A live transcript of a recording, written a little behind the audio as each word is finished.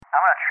I'm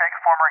gonna trick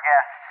former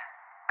guest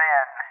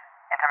Ben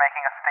into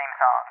making us a theme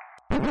song.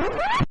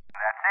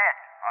 That's it.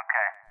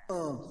 Okay.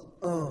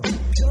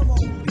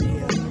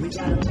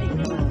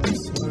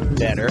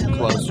 Better,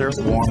 closer,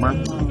 warmer.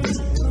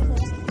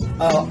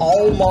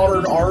 All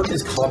modern art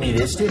is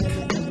communistic.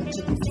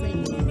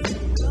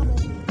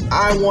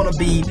 I want to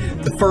be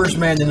the first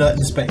man to nut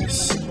in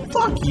space.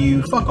 Fuck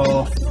you. Fuck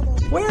off.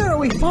 Where are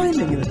we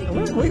finding it?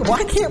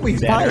 Why can't we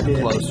find it?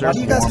 Closer, Why do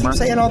you guys warmer. keep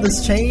saying all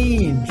this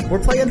change? We're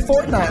playing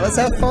Fortnite. Let's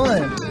have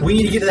fun. We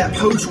need to get to that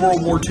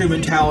post-World War II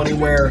mentality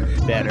where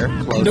Better,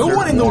 closer, no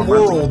one in the warmer.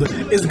 world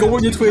is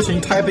going to Twitch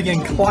and typing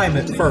in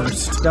climate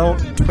first. Don't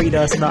tweet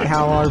us about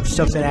how our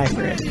stuff's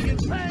inaccurate.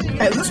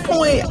 At this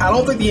point, I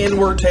don't think the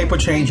N-word tape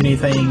would change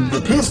anything. The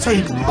piss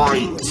tape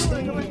might.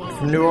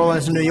 From New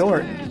Orleans to New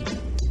York.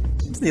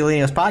 It's the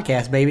Elenius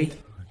Podcast, baby.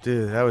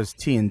 Dude, that was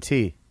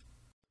TNT.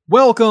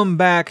 Welcome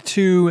back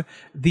to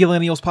the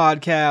Millennials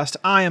Podcast.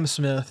 I am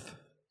Smith.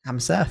 I'm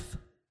Seth.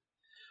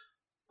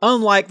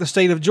 Unlike the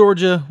state of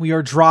Georgia, we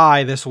are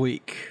dry this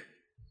week.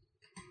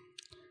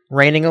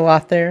 Raining a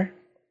lot there.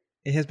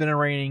 It has been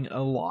raining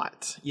a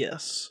lot.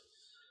 Yes.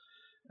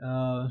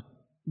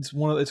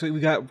 We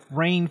got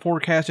rain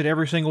forecasted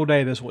every single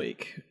day this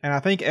week, and I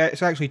think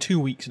it's actually 2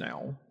 weeks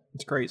now.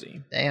 It's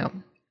crazy.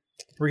 Damn.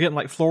 We're getting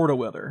like Florida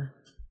weather.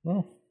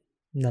 Well,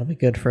 that'll be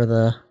good for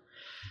the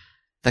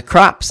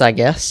crops, I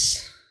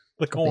guess.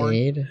 The corn.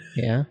 Made.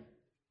 Yeah.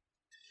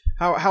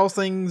 How's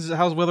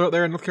weather up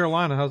there in North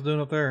Carolina? How's it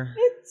doing up there?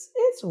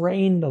 It's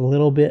rained a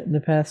little bit in the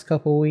past a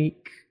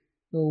week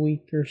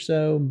or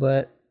so,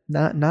 but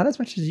not as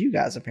much as you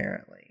guys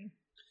apparently.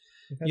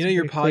 You know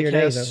your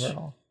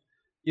podcast.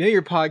 You know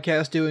your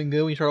podcast doing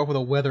good when you start off with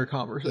a weather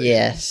conversation.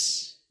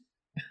 Yes.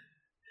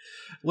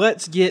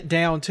 Let's get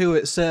down to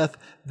it, Seth.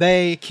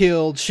 They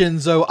killed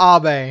Shinzo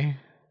Abe.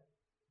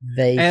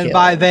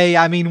 By they,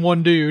 I mean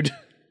one dude.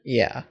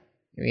 Yeah.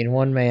 I mean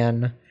one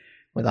man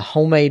with a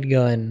homemade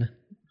gun.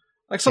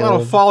 Like some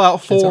kind of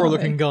Fallout 4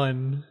 looking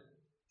gun.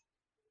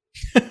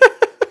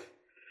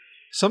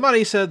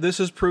 Somebody said this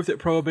is proof that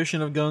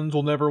prohibition of guns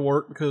will never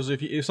work because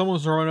if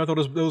someone's throwing it, they'll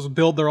just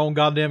build their own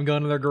goddamn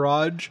gun in their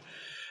garage.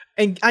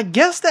 And I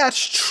guess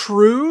that's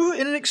true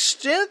in an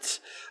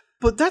extent,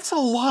 but that's a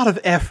lot of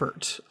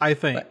effort, I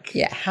think. But,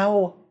 yeah,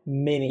 how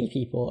many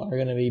people are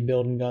going to be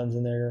building guns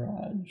in their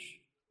garage?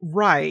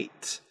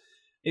 Right.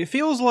 It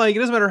feels like it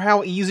doesn't matter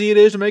how easy it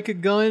is to make a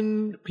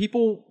gun,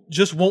 people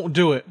just won't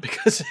do it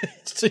because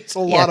it's a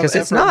lot of effort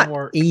it's not and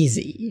work.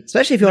 easy,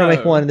 especially if you want to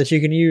make one that you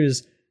can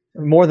use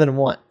more than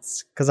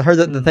once. Because I heard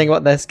that the thing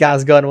about this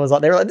guy's gun was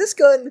like, they were like, this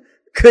gun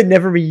could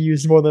never be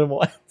used more than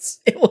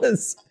once.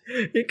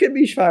 It could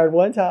be fired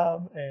one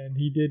time, and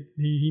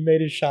he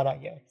made his shot, I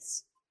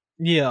guess.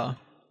 Yeah.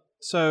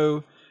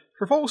 So,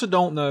 for folks that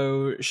don't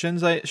know,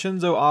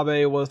 Shinzo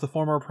Abe was the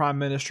former Prime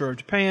Minister of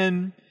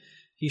Japan.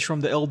 He's from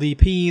the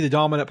LDP, the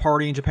dominant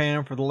party in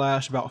Japan for the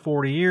last about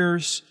 40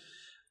 years.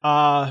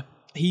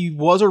 He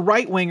was a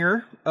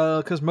right-winger,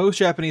 because most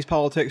Japanese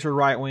politics are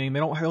right-wing. They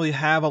don't really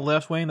have a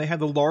left wing. They have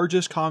the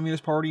largest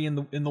communist party in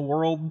the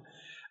world,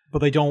 but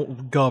they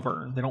don't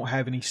govern. They don't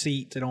have any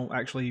seats. They don't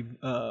actually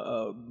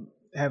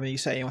have any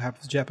say in what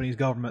happens to the Japanese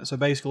government. So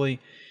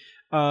basically,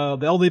 the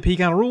LDP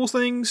kind of rules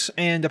things,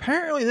 and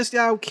apparently this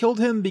guy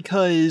killed him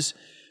because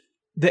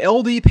the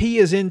LDP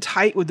is in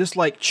tight with this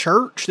like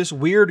church, this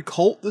weird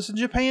cult that's in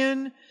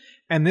Japan,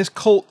 and this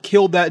cult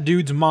killed that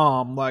dude's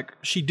mom. Like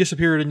she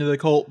disappeared into the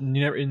cult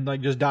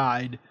and just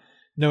died.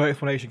 No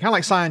explanation. Kind of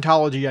like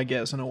Scientology, I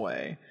guess, in a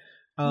way.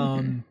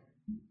 And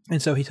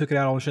so he took it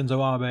out on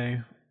Shinzo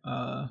Abe.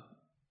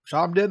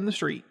 Shot him dead in the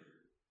street.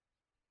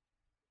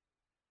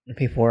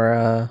 People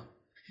were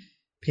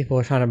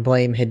trying to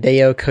blame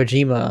Hideo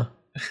Kojima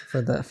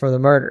for the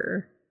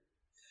murder.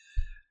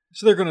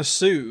 So they're going to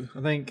sue.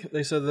 I think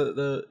they said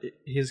that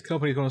his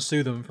company's going to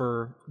sue them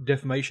for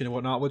defamation and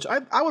whatnot, which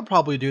I would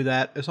probably do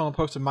that. If someone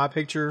posted my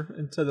picture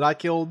and said that I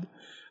killed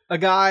a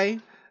guy,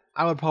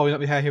 I would probably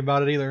not be happy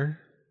about it either.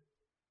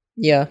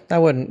 Yeah, I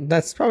wouldn't.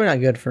 That's probably not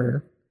good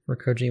for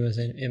Kojima's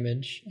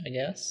image, I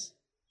guess.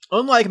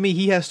 Unlike me,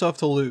 he has stuff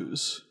to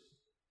lose.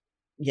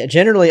 Yeah,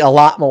 generally a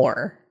lot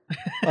more.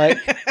 Like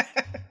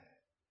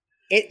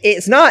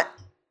it's not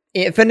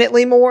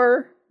infinitely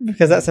more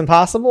because that's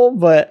impossible,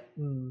 but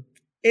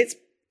it's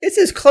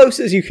as close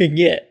as you can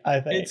get,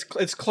 I think.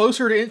 It's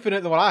closer to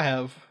infinite than what I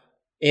have.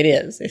 It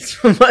is.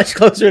 It's much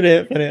closer to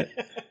infinite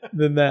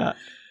than that.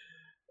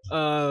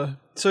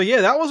 So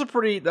yeah, that was a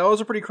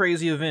pretty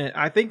crazy event.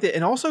 I think that,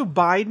 and also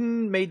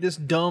Biden made this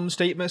dumb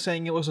statement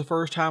saying it was the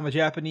first time a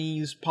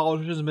Japanese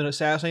politician has been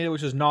assassinated,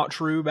 which is not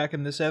true. Back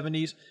in the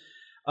 70s,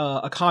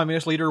 a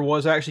communist leader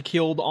was actually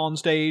killed on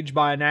stage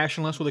by a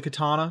nationalist with a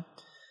katana.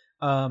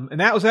 And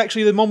that was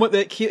actually the moment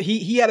that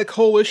he had a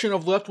coalition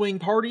of left-wing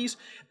parties.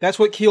 That's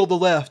what killed the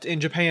left in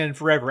Japan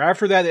forever.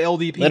 After that, the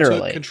LDP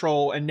took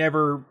control, and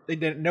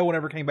no one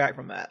ever came back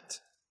from that.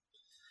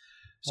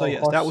 So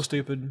yes, that was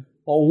stupid.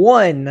 Well,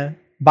 one,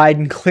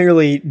 Biden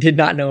clearly did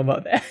not know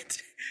about that.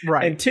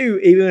 Right. And two,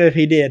 even if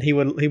he did, he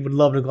would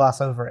love to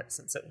gloss over it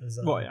since it was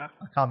a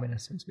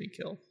communist who's being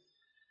killed.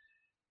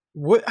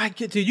 What I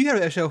get, dude? You got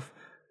to show.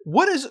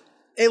 What is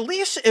at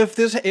least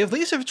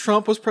if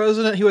Trump was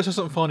president, he would say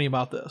something funny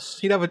about this.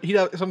 He'd have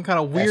some kind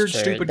of weird,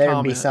 stupid There'd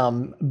comment. be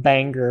some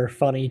banger,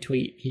 funny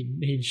tweet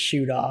he'd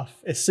shoot off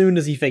as soon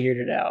as he figured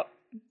it out.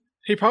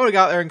 He probably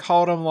got there and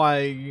called him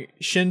like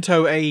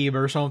Shinto Abe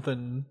or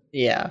something.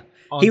 Yeah,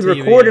 on he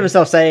TV. recorded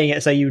himself saying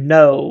it, so you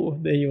know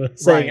that he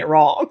was saying it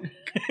wrong.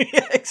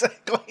 Yeah,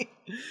 exactly.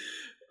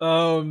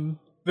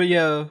 But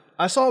yeah,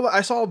 I saw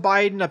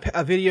Biden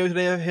a video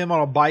today of him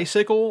on a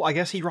bicycle. I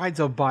guess he rides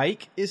a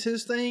bike is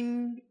his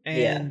thing,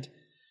 and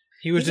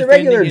he was He's a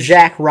regular his...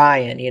 Jack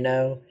Ryan, you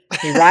know.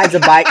 He rides a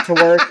bike to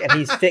work, and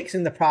he's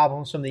fixing the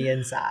problems from the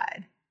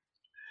inside.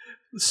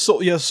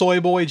 Soy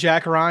boy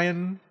Jack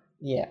Ryan.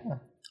 Yeah.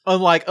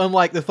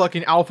 Unlike the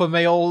fucking alpha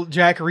male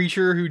Jack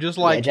Reacher who just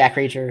like Jack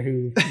Reacher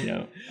who, you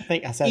know, I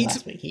think I said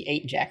last week he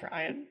ate Jack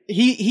Ryan.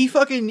 He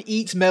fucking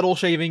eats metal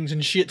shavings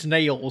and shits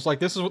nails. Like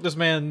this is what this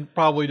man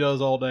probably does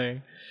all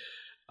day.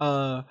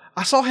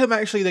 I saw him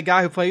actually, the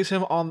guy who plays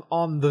him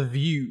on The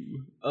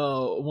View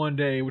one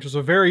day, which was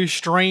a very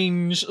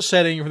strange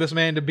setting for this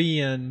man to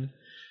be in.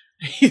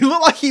 He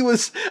looked like he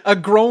was a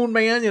grown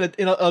man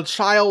in a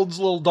child's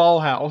little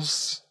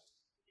dollhouse.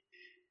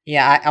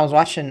 Yeah, I've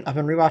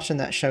been rewatching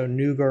that show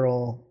New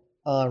Girl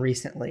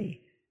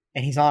recently,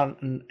 and he's on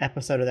an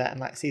episode of that in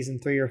like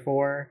season 3 or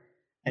 4,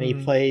 and he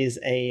plays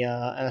an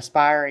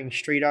aspiring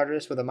street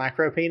artist with a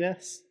micro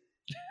penis.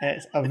 And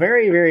it's a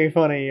very, very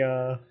funny,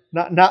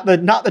 not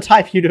the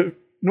type you'd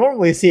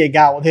normally see a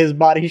guy with his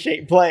body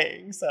shape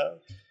playing. So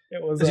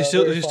it was. Is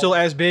he still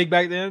as big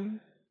back then?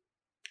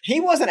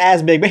 He wasn't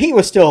as big, but he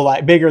was still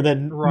like bigger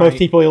than most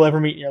people you'll ever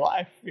meet in your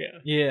life.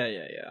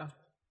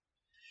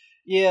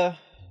 Yeah.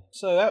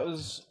 So that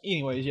was,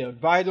 anyways,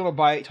 Biden on a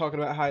bike talking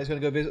about how he's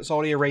going to go visit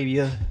Saudi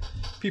Arabia.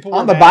 People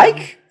on the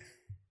bike?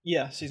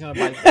 Yes, he's on a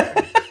bike.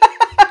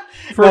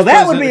 Well,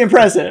 that would be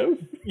impressive.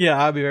 Yeah,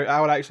 I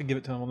would actually give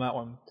it to him on that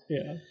one.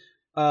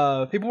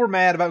 Yeah. People were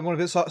mad about going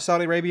to visit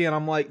Saudi Arabia, and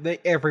I'm like,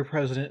 every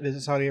president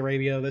visits Saudi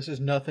Arabia. This is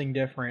nothing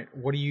different.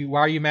 Why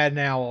are you mad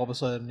now all of a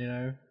sudden, you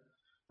know?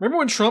 Remember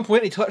when Trump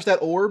went and he touched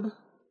that orb?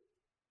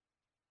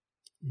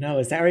 No,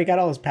 is that where he got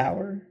all his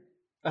power?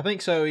 I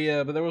think so,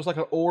 yeah. But there was like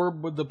an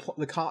orb with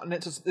the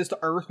continents. It's the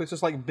Earth, but it's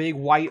just like a big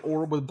white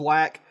orb with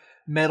black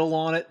metal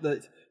on it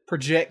that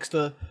projects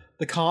the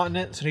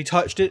continents. And he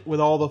touched it with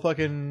all the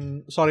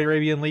fucking Saudi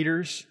Arabian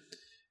leaders.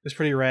 It's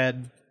pretty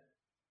rad.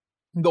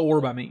 The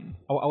orb, I mean.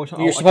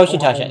 You're supposed to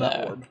touch it,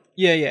 though. Orb.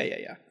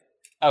 Yeah.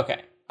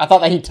 Okay. I thought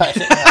that he touched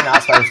it and I'm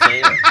not supposed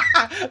to.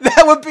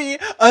 That would be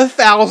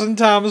 1,000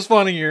 times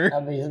funnier.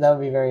 That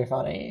would be very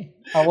funny.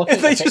 I'll look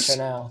at the picture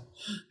now.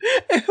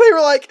 If they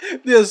were like,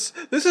 this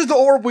is the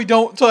orb we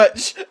don't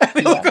touch. And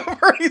they look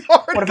over and he's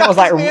already What if it was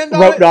like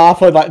roped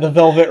off with like the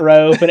velvet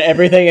rope and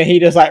everything, and he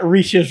just like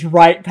reaches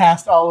right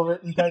past all of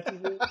it and touches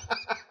it?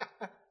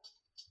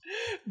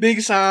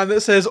 Big sign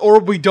that says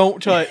orb we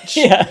don't touch.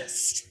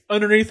 Yes.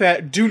 Underneath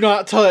that, do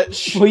not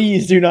touch.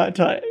 Please do not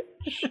touch.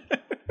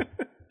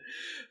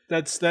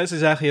 That's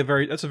exactly a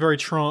very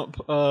Trump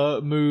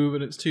move,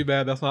 and it's too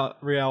bad that's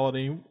not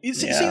reality.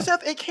 See,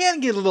 Seth, it can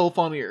get a little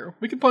funnier.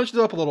 We can punch it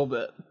up a little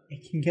bit.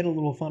 It can get a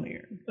little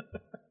funnier.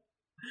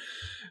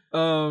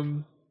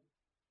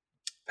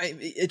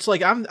 It's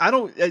like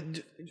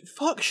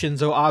fuck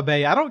Shinzo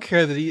Abe. I don't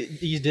care that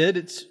he's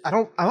dead. I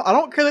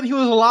don't care that he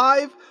was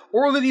alive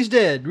or that he's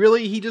dead.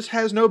 Really, he just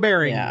has no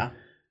bearing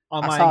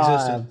on my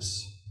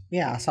existence.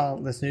 I saw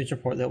this news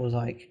report that was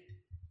like,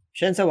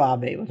 Shinzo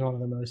Abe was one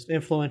of the most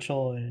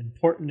influential and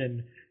important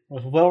and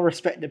most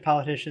well-respected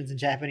politicians in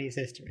Japanese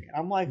history. And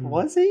I'm like,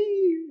 was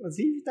he? Was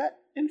he that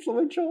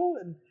influential?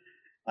 And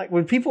like,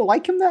 would people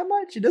like him that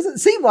much? It doesn't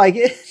seem like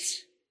it.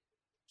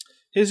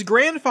 His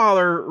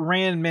grandfather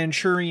ran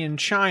Manchurian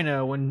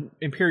China when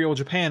Imperial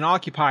Japan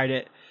occupied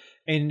it,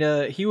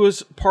 and he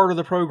was part of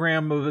the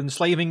program of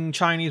enslaving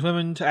Chinese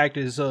women to act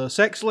as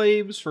sex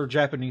slaves for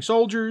Japanese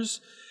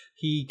soldiers.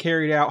 He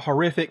carried out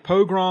horrific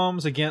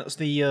pogroms against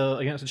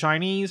the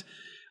Chinese.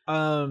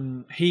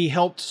 He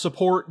helped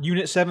support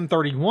Unit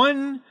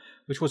 731,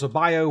 which was a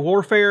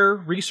bio-warfare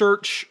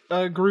research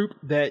group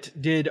that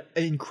did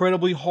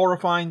incredibly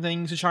horrifying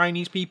things to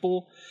Chinese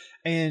people.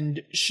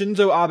 And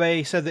Shinzo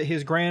Abe said that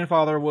his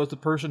grandfather was the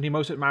person he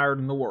most admired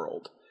in the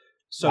world.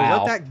 So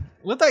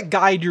let that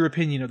guide your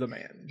opinion of the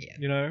man. Yeah.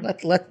 You know,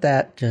 let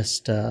that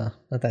just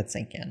let that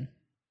sink in.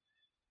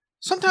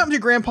 Sometimes your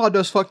grandpa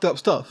does fucked up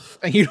stuff,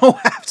 and you don't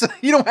have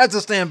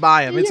to stand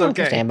by him. It's okay. You don't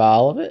have to stand by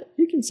all of it.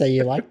 You can say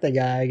you like the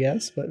guy, I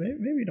guess, but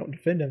maybe don't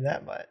defend him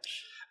that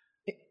much.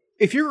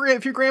 If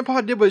your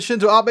grandpa did what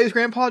Shinzo Abe's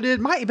grandpa did,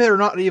 might better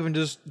not even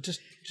just don't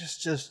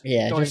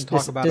even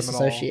talk about him at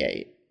all.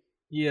 Disassociate.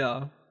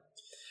 Yeah.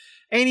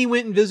 And he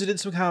went and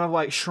visited some kind of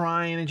like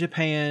shrine in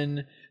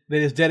Japan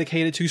that is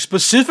dedicated to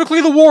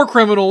specifically the war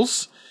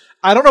criminals.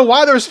 I don't know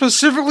why there's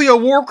specifically a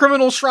war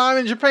criminal shrine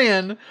in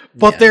Japan,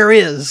 but there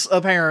is,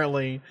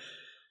 apparently.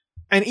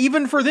 And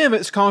even for them,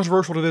 it's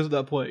controversial to visit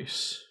that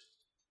place.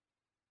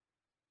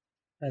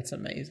 That's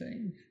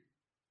amazing.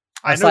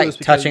 I It's know like this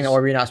touching the because-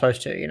 orb you're not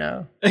supposed to, you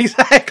know?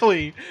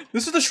 Exactly.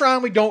 This is the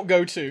shrine we don't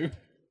go to.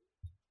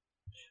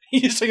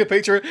 You just take a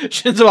picture.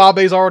 Shinzo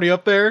Abe's already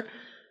up there.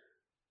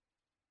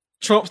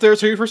 Trump's there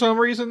too for some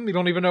reason. You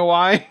don't even know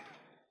why.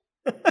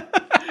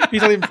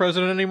 He's not even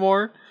president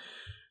anymore.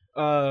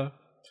 That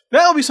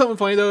would be something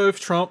funny though if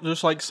Trump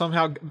just like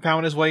somehow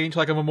found his way into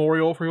like a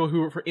memorial for people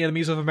who were for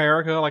enemies of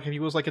America, like if he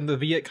was like in the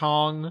Viet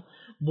Cong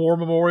War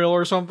Memorial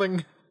or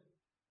something.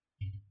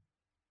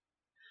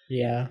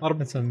 Yeah, Lot of-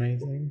 that's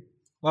amazing.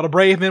 A lot of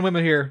brave men and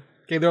women here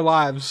gave their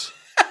lives.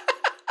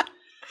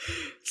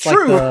 It's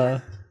True.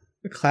 like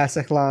the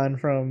classic line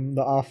from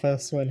The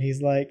Office when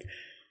he's like,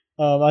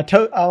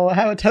 I'll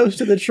have a toast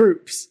to the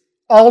troops.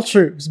 All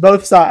troops,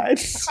 both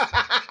sides.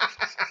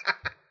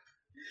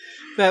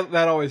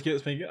 That always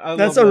gets me. I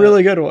That's love a that.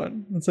 really good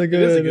one. That's a It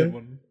is a good, good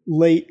one.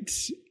 late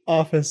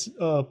Office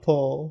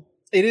pull.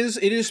 It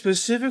is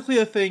specifically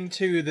a thing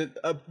too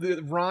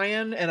that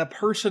Ryan and a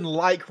person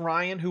like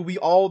Ryan, who we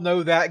all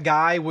know that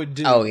guy would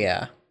do. Oh,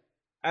 yeah.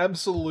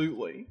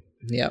 Absolutely.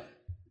 Yep.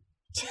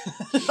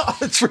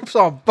 The troops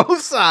on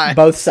both sides.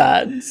 Both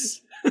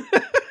sides.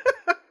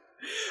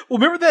 Well,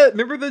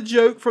 remember the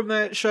joke from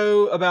that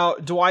show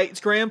about Dwight's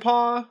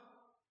grandpa?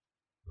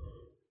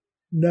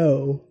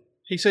 No.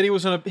 He said he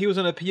was in a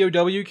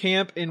POW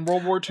camp in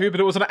World War II, but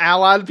it was an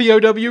Allied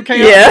POW camp.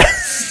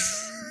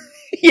 Yes.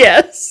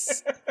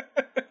 yes.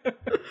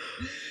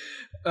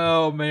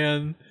 Oh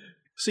man.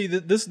 See,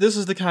 these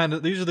are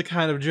the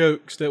kind of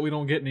jokes that we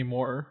don't get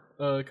anymore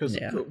because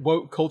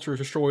woke culture has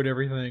destroyed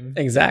everything.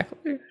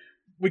 Exactly.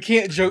 We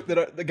can't joke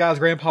that the guy's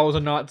grandpa was a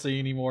Nazi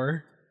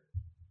anymore.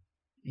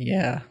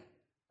 Yeah.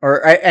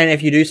 And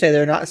if you do say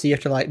they're Nazi, you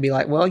have to like be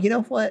like, well, you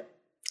know what?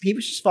 He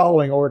was just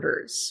following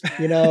orders.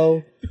 You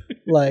know,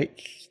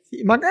 like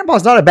my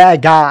grandpa's not a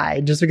bad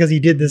guy just because he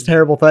did this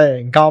terrible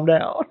thing. Calm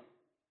down.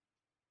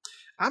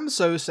 I'm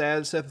so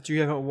sad, Seth, that you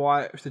haven't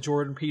watched the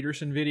Jordan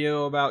Peterson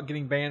video about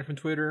getting banned from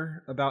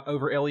Twitter about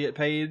over Elliot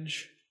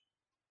Page.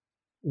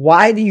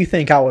 Why do you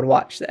think I would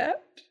watch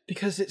that?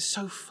 Because it's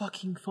so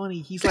fucking funny.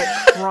 He's like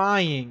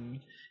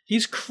crying.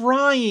 He's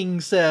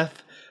crying,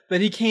 Seth, that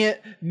he can't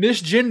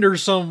misgender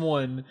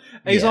someone.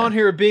 And he's on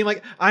here being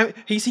like,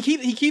 he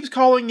keeps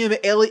calling him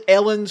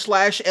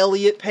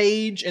Ellen/Elliot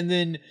Page, and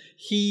then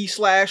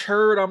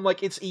he/her. And I'm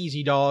like, it's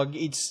easy, dog.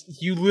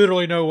 You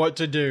literally know what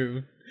to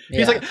do.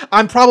 He's like,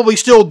 I'm probably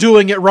still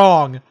doing it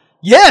wrong.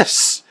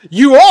 Yes,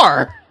 you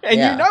are, and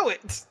you know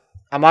it.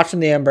 I'm watching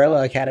the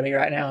Umbrella Academy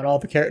right now, and all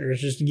the characters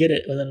just get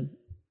it, and then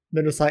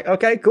they're just like,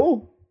 okay,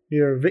 cool.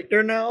 You're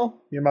Victor now.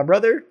 You're my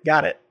brother.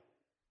 Got it.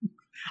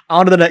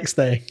 On to the next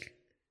thing.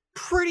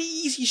 Pretty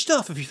easy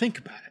stuff if you think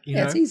about it. You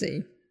know? It's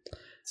easy.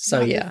 So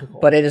not yeah,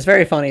 difficult. but it is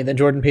very funny that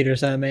Jordan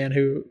Peterson, a man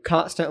who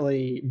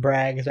constantly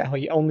brags about how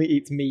he only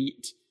eats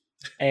meat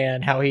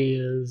and how he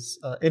is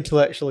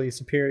intellectually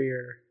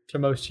superior to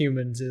most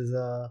humans, is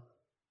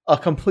a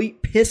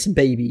complete piss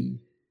baby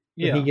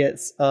when he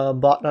gets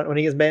when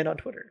he gets banned on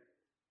Twitter.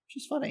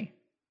 Which is funny.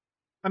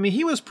 I mean,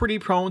 he was pretty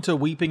prone to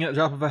weeping at the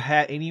drop of a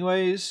hat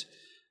anyways,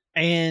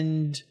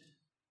 and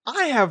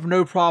I have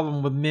no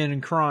problem with men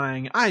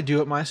crying. I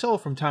do it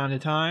myself from time to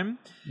time.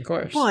 Of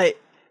course. But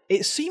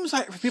it seems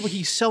like for people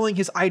he's selling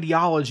his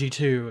ideology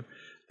to,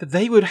 that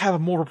they would have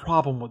more of a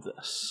problem with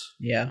this.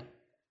 Yeah.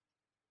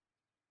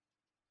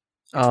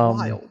 It's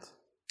wild.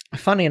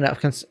 Funny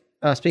enough,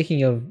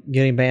 speaking of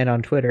getting banned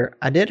on Twitter,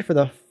 I did for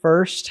the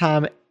first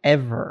time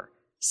ever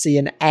see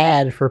an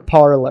ad for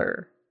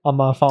Parler on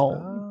my phone.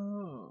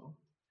 Oh.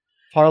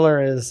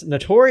 Parler is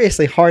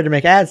notoriously hard to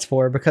make ads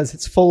for because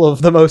it's full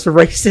of the most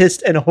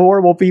racist and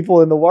horrible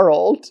people in the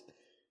world.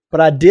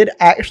 But I did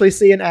actually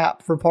see an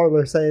app for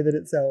Parler say that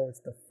it's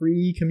the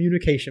free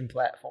communication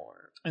platform.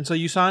 And so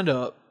you signed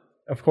up,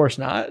 Of course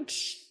not.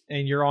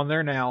 and you're on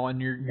there now,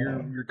 and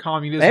you're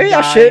communism. Maybe guy,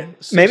 I should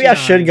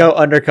 69. go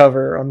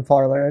undercover on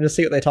Parler and just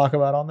see what they talk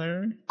about on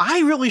there.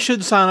 I really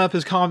should sign up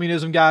as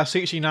communism guy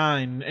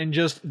 69 and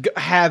just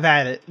have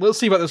at it. Let's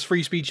see about this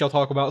free speech y'all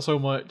talk about so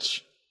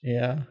much.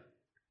 Yeah.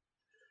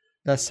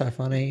 That's so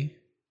funny.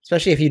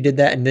 Especially if you did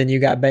that and then you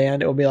got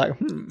banned, it will be like,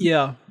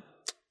 Yeah.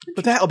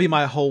 But that'll be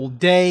my whole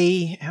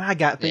day, and I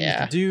got things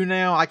Yeah. to do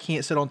now. I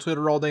can't sit on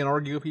Twitter all day and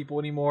argue with people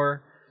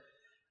anymore.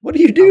 what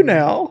do you do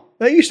now?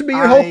 That used to be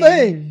your whole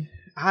thing.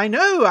 I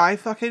know. I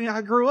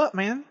grew up,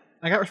 man.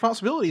 I got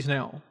responsibilities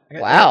now.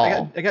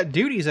 Wow. I got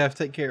duties I have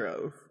to take care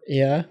of.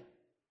 Yeah.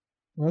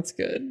 That's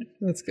good.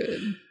 That's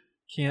good.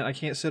 I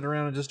can't sit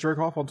around and just jerk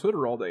off on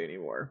Twitter all day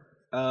anymore.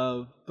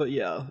 But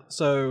yeah,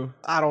 so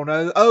I don't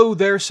know. Oh,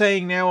 they're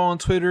saying now on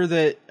Twitter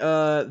that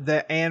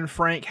that Anne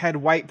Frank had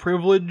white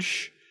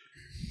privilege.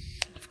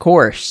 Of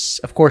course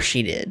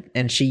she did.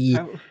 And she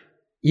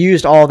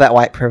used all that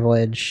white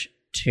privilege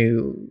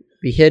to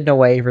be hidden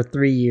away for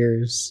 3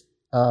 years,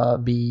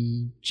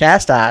 be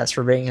chastised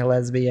for being a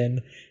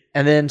lesbian,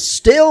 and then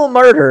still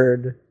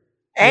murdered,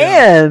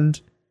 and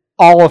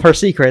all of her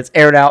secrets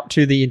aired out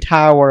to the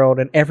entire world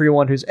and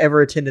everyone who's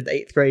ever attended the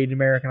 8th grade in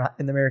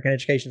the American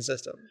education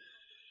system.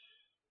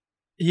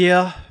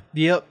 Yeah,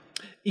 yep.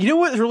 You know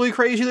what's really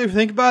crazy if you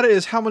think about it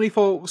is how many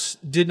folks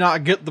did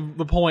not get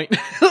the point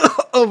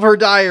of her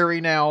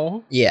diary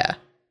now. Yeah.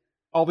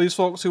 All these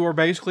folks who are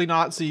basically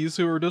Nazis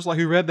who are just like,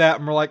 who read that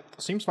and were like,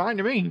 seems fine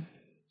to me.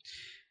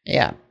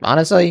 Yeah.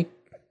 Honestly,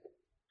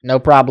 no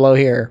problem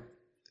here.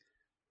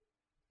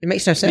 It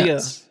makes no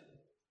sense.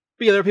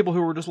 But yeah, there are people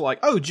who were just like,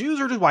 oh,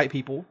 Jews are just white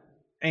people.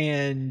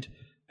 And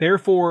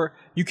therefore,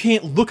 you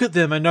can't look at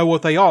them and know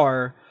what they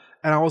are.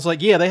 And I was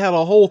like, yeah, they had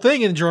a whole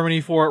thing in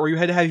Germany for it where you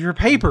had to have your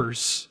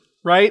papers,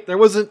 right? There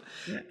wasn't...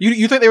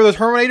 You think they were the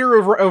Terminator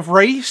of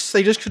race?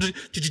 They just could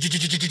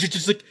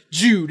just like,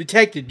 Jew,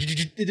 detected.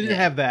 They didn't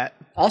have that.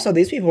 Also,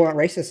 these people aren't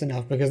racist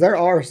enough because there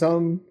are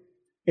some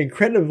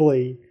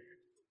incredibly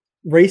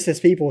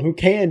racist people who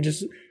can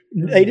just...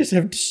 They just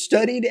have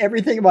studied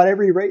everything about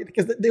every race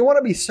because they want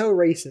to be so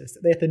racist that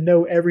they have to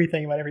know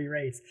everything about every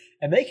race.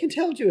 And they can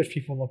tell Jewish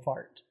people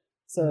apart.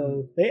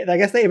 So I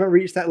guess they haven't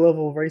reached that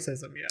level of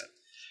racism yet.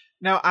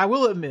 Now, I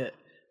will admit,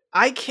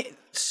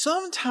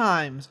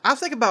 sometimes, I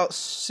think about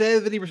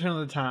 70%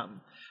 of the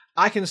time,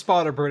 I can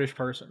spot a British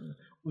person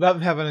without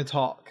them having to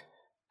talk.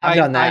 I've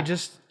done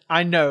that.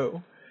 I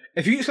know.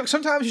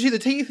 Sometimes you see the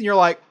teeth and you're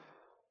like...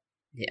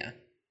 Yeah.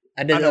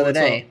 I did it the other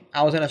day.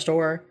 I was in a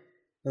store,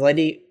 the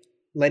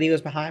lady was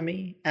behind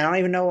me, and I don't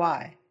even know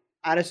why.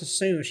 I just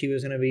assumed she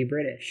was going to be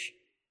British.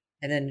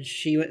 And then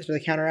she went to the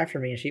counter after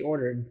me and she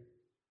ordered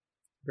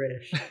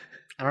British.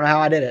 I don't know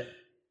how I did it.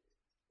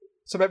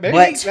 So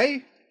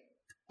maybe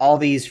all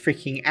these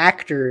freaking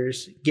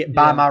actors get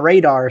by my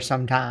radar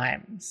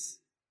sometimes.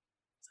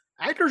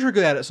 Actors are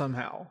good at it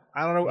somehow.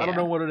 I don't know. I don't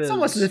know what it is. It's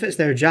almost as if it's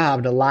their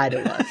job to lie to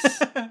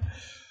us.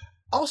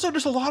 Also,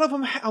 just a lot of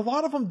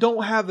them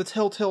don't have the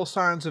telltale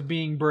signs of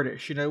being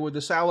British. You know, with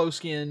the sallow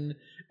skin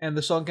and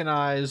the sunken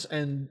eyes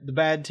and the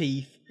bad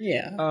teeth.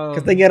 Yeah,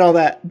 because they get all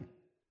that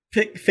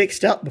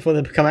fixed up before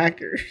they become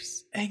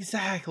actors.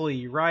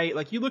 Exactly right.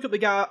 Like you look at the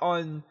guy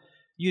on.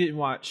 You didn't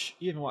watch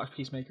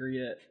Peacemaker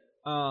yet.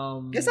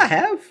 Yes, I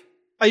have.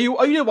 Oh, you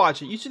did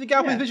watch it. You see the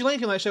guy playing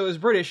Vigilante on that show is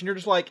British, and you're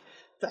just like,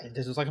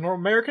 this is like an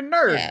American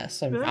nerd. Yeah,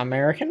 some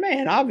American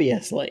man,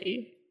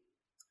 obviously.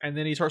 And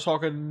then he starts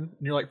talking, and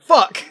you're like,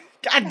 fuck!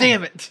 God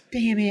damn it!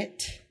 Damn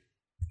it.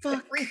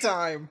 Fuck. Every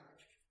time.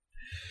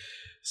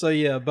 So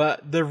yeah,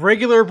 but the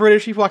regular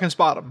British people, I can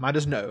spot them. I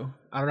just know.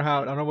 I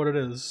don't know what it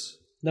is.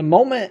 The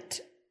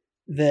moment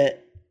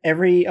that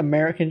every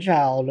American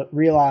child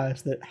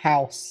realized that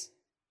House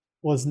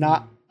was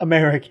not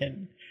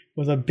American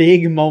was a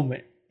big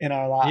moment in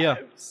our lives. Yeah.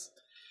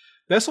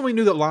 That's when we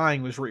knew that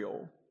lying was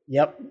real.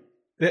 Yep.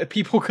 That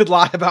people could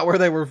lie about where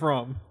they were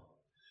from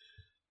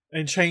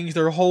and change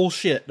their whole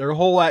shit. Their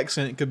whole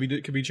accent could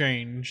be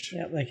changed.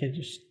 Yep, they could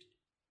just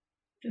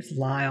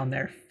lie on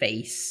their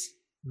face.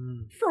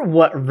 For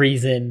what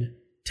reason?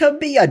 To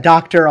be a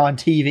doctor on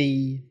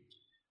TV.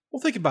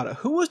 Well, think about it.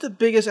 Who was the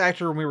biggest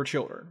actor when we were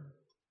children?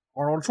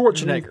 Arnold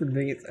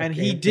Schwarzenegger. And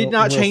he did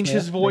not change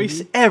his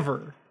voice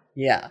ever.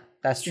 Yeah,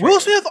 that's true.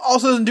 Will Smith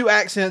also doesn't do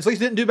accents. At least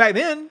he didn't do back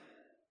then.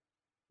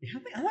 Yeah,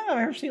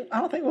 I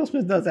don't think Will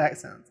Smith does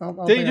accents.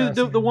 Did he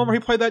do the one where he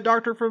played that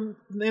doctor from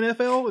the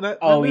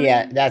NFL?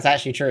 Yeah, that's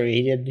actually true.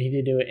 He did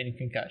do it in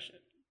Concussion.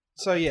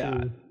 So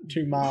yeah,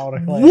 too mild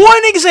a claim.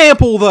 One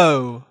example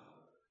though,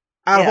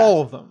 out of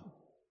all of them.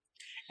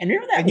 And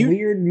remember that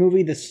weird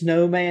movie, The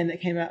Snowman,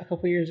 that came out a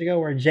couple years ago,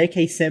 where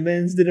J.K.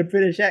 Simmons did a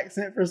British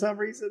accent for some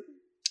reason?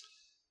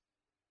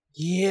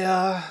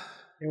 Yeah.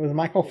 It was a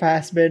Michael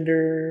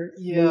Fassbender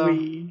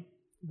movie.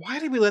 Why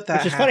did we let that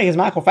happen? Which is funny because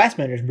Michael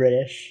Fassbender's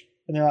British.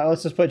 And they're like,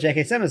 let's just put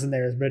J.K. Simmons in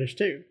there as British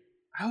too.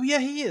 Oh yeah,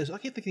 he is. I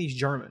can't think he's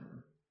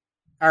German.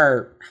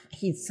 Or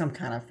he's some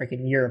kind of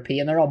freaking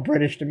European. They're all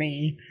British to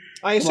me.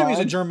 I assume he's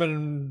a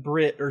German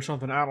Brit or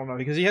something. I don't know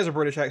because he has a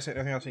British accent.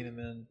 I think I've seen him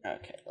in.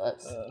 Okay,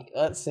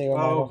 let's see.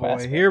 What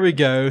boy, here we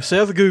go.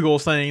 Seth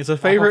Google's thing. It's a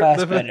favorite.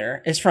 Michael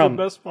Fassbender is from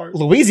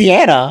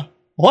Louisiana.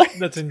 What?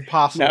 That's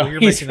impossible. No, you're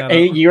making that up.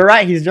 You're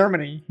right. He's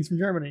Germany. He's from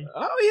Germany.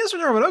 Oh, he is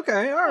from Germany.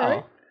 Okay, all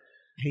right.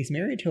 He's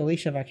married to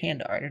Alicia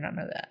Vikander. I did not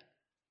know that.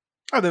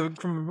 Oh, they're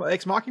from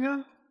Ex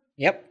Machina?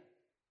 Yep.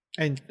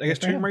 And I guess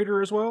Tomb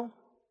Raider as well?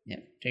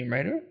 Yep, Tomb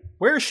Raider.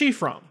 Where is she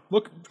from?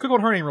 Click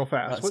on her name real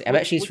fast. I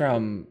bet she's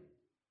from...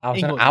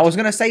 I was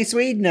going to say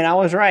Sweden, and I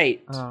was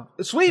right.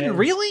 Sweden,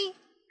 really?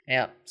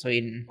 Yep,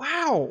 Sweden.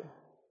 Wow.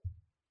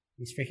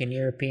 These freaking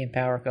European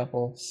power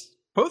couples.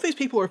 Both these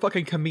people are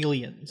fucking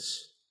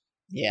chameleons.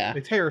 Yeah.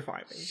 They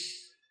terrify me.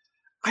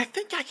 I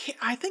think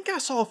I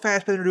saw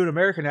Fassbender do an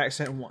American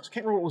accent once.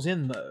 Can't remember what was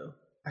in, though.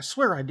 I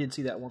swear I did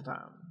see that one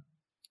time.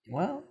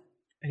 Well,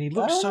 and he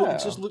looked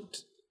it just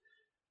looked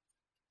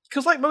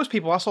because like most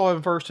people, I saw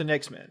him first in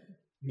X-Men.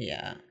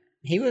 Yeah,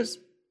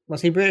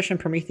 was he British in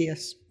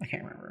Prometheus? I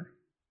can't remember.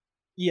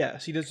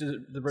 Yes, he does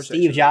the British.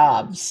 Steve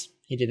Jobs.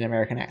 He did an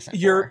American accent.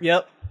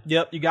 Yep,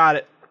 you got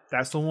it.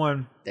 That's the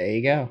one. There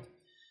you go.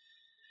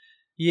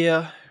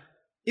 Yeah.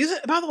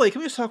 By the way, can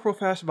we just talk real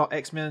fast about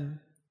X-Men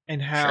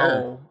and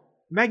how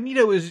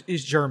Magneto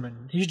is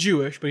German. He's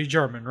Jewish, but he's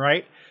German,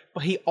 right?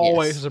 But he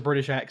always has a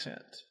British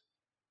accent.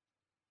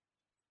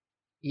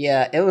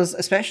 Yeah, it was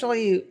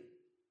especially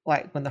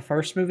like when the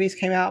first movies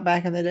came out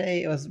back in the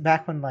day. It was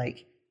back when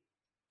like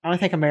I don't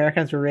think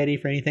Americans were ready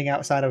for anything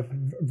outside of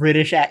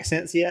British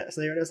accents yet.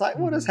 So they were just like,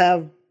 we'll just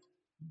have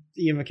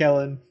Ian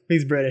McKellen.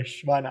 He's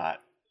British. Why not?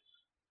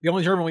 The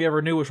only German we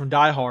ever knew was from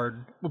Die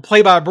Hard,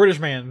 played by a British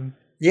man.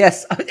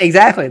 Yes,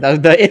 exactly.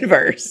 The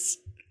inverse.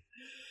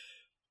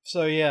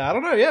 So yeah, I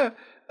don't know. Yeah,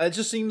 it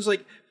just seems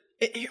like.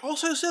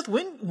 Also, Seth,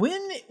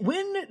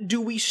 when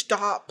do we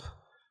stop?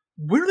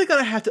 When are they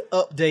going to have to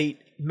update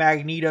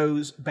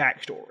Magneto's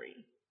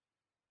backstory?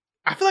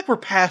 I feel like we're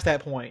past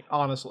that point,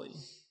 honestly.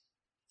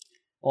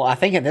 Well, I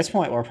think at this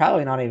point we're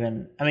probably not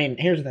even. I mean,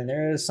 here's the thing: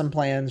 there is some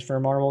plans for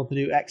Marvel to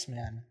do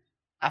X-Men.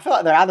 I feel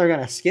like they're either going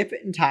to skip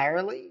it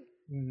entirely,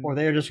 or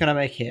they're just going to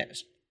make it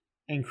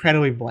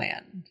incredibly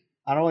bland.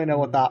 I don't really know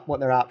what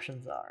their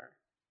options are,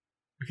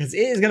 because it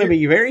is going to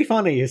be very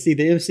funny to see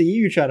the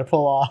MCU try to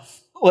pull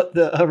off what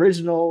the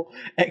original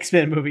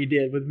X-Men movie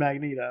did with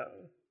Magneto.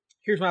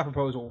 Here's my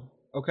proposal,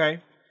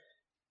 okay?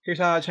 Here's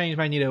how I change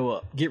Magneto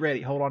up. Get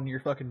ready. Hold on to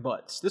your fucking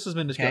butts. This has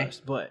been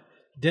discussed, but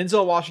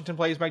Denzel Washington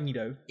plays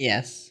Magneto.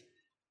 Yes.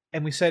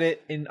 And we set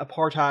it in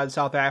apartheid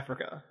South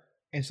Africa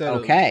instead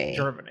of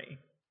Germany.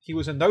 He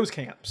was in those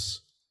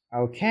camps.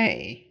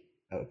 Okay.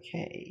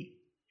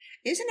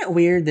 Isn't it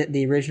weird that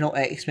the original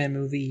X-Men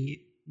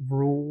movie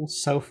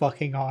rules so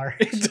fucking hard?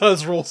 It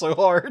does rule so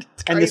hard.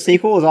 And the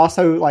sequel is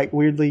also like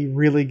weirdly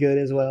really good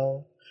as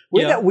well.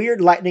 We had that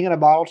weird lightning in a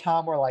bottle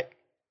time where like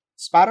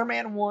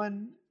Spider-Man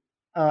 1,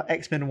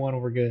 X-Men 1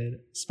 were good.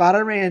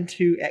 Spider-Man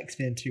 2,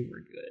 X-Men 2 were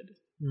good.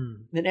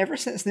 Then ever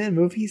since then,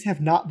 movies have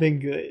not been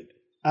good.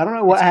 I don't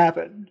know what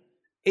happened.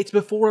 It's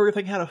before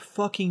everything had a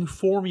fucking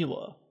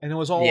formula, and it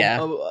was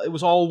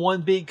all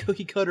one big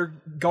cookie cutter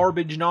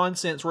garbage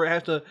nonsense where it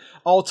had to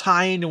all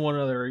tie into one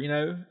another. You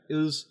know, it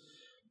was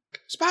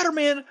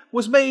Spider-Man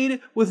was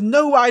made with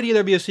no idea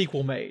there'd be a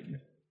sequel made.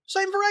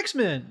 Same for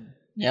X-Men.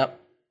 Yep,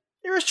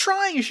 they were just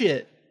trying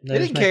shit. They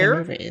didn't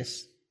care.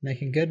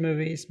 Making good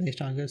movies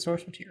based on good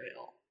source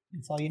material.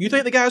 That's all you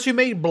think the guys who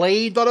made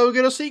Blade thought it would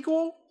get a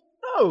sequel?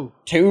 No.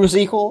 2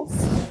 sequels?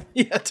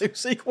 Yeah, 2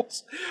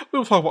 sequels. We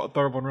don't talk about the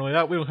third one really.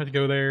 We don't have to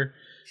go there.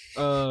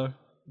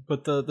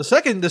 But the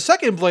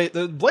second Blade,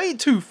 the Blade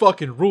 2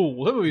 fucking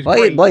rules. That movie's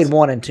great. Blade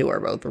 1 and 2 are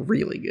both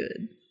really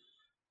good.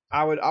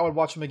 I would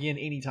watch them again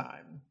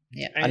anytime.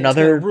 Yeah, and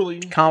another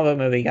comic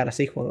movie got a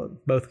sequel.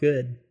 Both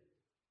good.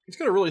 It's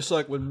gonna really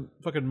suck when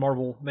fucking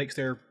Marvel makes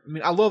their. I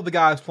mean, I love the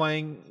guys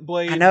playing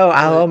Blade. I know.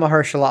 I love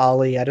Mahershala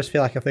Ali. I just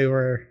feel like if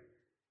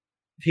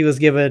he was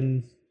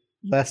given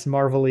less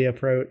Marvel-y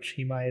approach,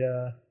 he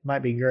might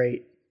be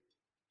great.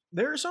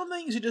 There are some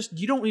things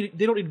they don't need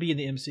to be in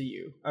the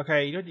MCU.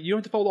 Okay, you don't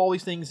have to fold all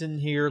these things in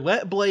here.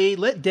 Let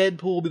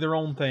Deadpool be their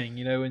own thing,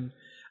 you know. And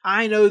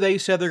I know they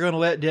said they're going to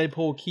let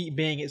Deadpool keep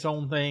being its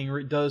own thing, or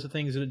it does the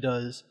things that it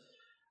does.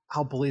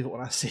 I'll believe it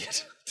when I see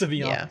it. To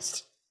be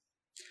honest,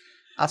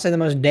 I'll say the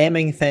most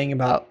damning thing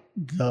about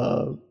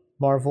the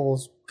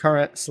Marvel's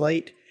current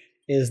slate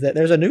is that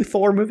there's a new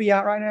Thor movie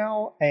out right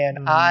now,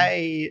 and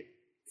I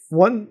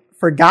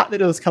forgot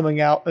that it was coming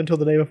out until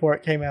the day before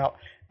it came out,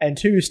 and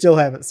 2 still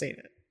haven't seen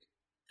it.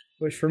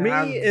 Which for me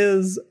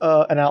is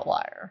an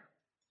outlier.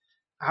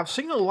 I've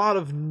seen a lot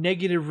of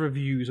negative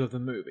reviews of the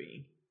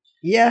movie.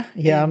 Yeah,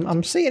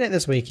 I'm seeing it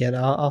this weekend.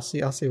 I'll see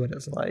what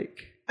it's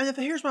like. And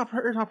here's my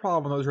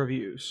problem with those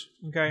reviews.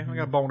 Okay, I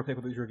got a bone to pick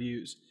with these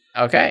reviews.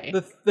 Okay,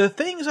 the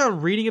things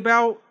I'm reading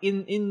about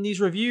in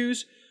these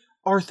reviews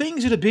are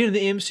things that have been in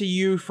the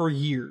MCU for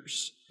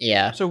years.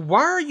 Yeah. So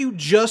why are you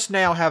just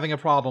now having a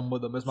problem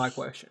with them? Is my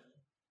question.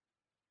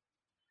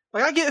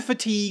 Like, I get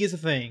fatigue is a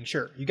thing.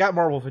 Sure, you got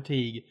Marvel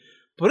fatigue.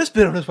 But it's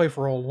been on this way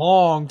for a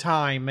long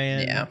time,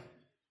 man. Yeah.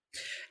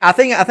 I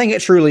think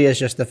it truly is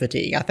just the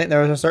fatigue. I think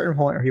there was a certain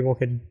point where people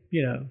could,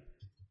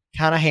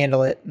 kind of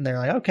handle it, and they're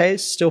like, okay,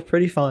 it's still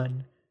pretty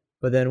fun.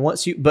 But then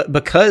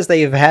because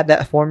they've had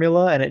that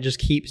formula and it just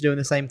keeps doing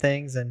the same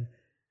things, and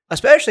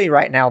especially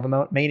right now,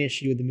 the main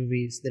issue with the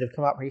movies that have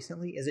come out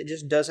recently is it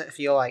just doesn't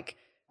feel like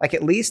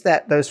at least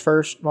that those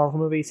first Marvel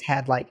movies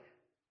had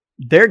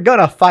they're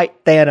gonna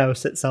fight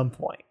Thanos at some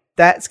point.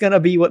 That's gonna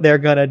be what they're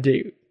gonna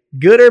do.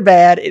 Good or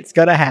bad, it's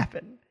gonna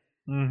happen.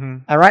 Mm-hmm.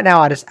 And right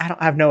now, I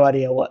have no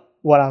idea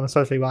what I'm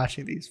supposed to be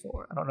watching these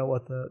for. I don't know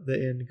what the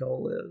end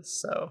goal is.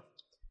 So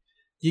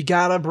you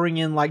gotta bring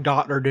in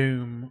Doctor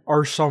Doom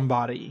or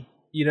somebody,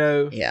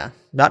 Yeah,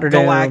 Doctor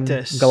Doom,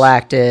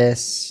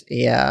 Galactus.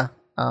 Yeah.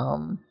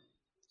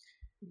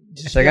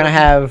 If they're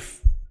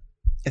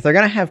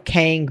gonna have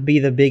Kang be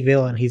the big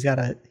villain, he's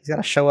gotta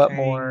show up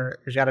more.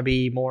 There's gotta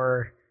be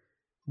more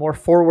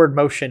forward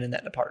motion in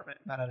that department.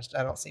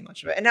 I don't see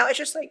much of it. And now it's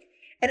just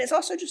and it's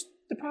also just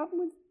the problem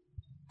with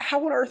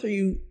how on earth are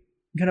you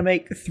going to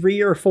make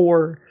 3 or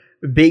 4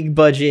 big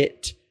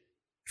budget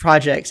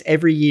projects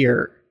every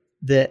year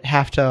that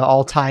have to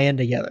all tie in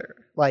together?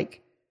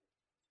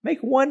 Make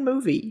one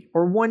movie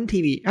or one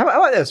TV. How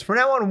about this? From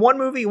now on, one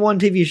movie, one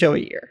TV show a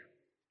year.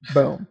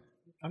 Boom.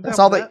 That's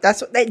all.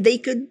 That's what they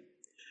could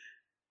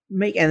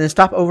make, and then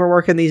stop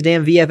overworking these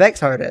damn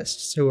VFX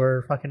artists who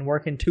are fucking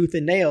working tooth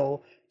and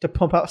nail to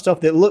pump out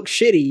stuff that looks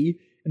shitty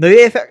And the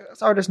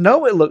VFX artists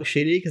know it looks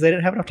shitty because they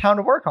didn't have enough time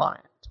to work on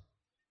it.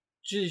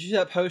 Did you see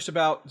that post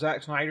about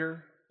Zack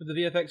Snyder with the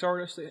VFX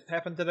artist that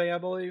happened today, I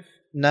believe?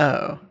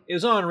 No. It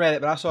was on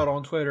Reddit, but I saw it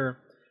on Twitter.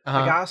 Uh-huh.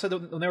 The guy said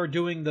that when they were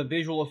doing the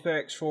visual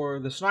effects for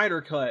the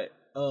Snyder cut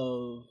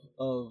of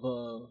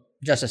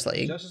Justice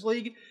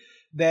League,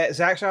 that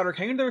Zack Snyder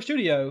came to their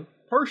studio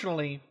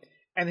personally,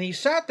 and he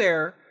sat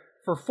there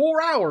for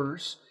 4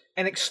 hours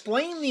and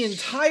explained the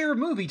entire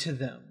movie to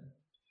them.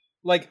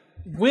 Like,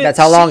 that's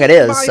how long it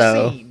is,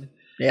 so scene.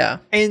 yeah.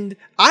 And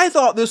I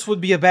thought this would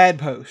be a bad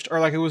post, or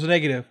like it was a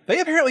negative. They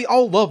apparently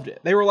all loved it.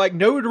 They were like,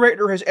 no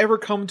director has ever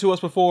come to us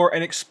before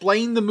and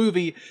explained the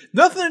movie.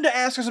 Nothing to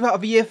ask us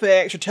about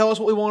VFX or tell us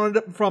what we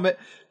wanted from it.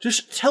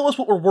 Just tell us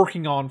what we're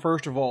working on,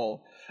 first of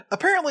all.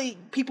 Apparently,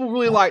 people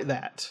really like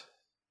that.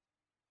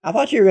 I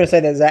thought you were going to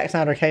say that Zack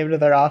Snyder came to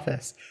their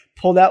office,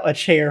 pulled out a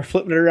chair,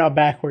 flipped it around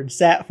backwards,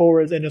 sat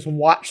forwards, and just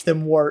watched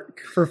them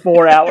work for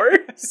 4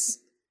 hours.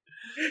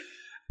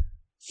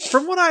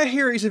 From what I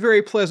hear, he's a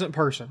very pleasant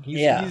person.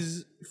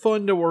 He's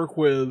fun to work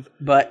with.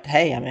 But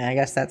hey, I mean, I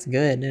guess that's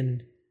good,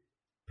 and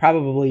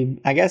probably,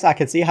 I guess I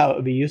could see how it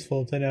would be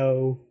useful to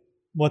know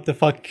what the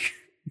fuck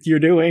you're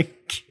doing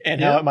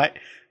and how it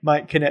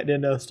might connect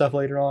into stuff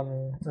later on.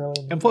 Or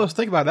early and plus,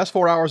 think about it. That's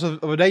 4 hours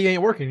of a day you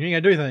ain't working. You ain't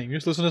got to do anything. You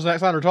just listen to Zack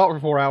Snyder talk for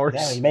 4 hours.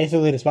 Yeah, you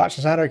basically just watch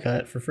the Snyder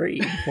Cut for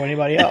free for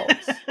anybody else.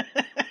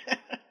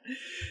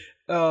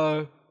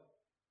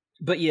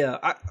 But yeah,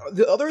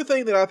 the other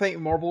thing that I think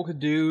Marvel could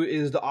do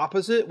is the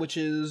opposite, which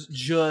is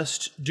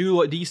just do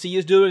what DC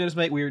is doing and just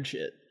make weird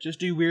shit.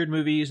 Just do weird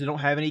movies. They don't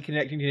have any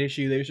connecting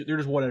tissue. They're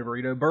just whatever.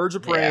 You know, Birds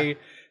of Prey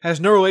has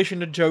no relation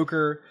to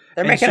Joker.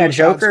 They're making a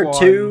Joker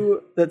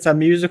 2 that's a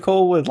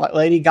musical with like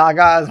Lady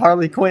Gaga as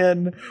Harley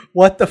Quinn.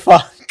 What the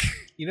fuck?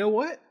 You know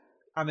what?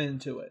 I'm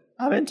into it.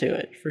 I'm into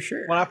it, for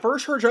sure. When I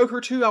first heard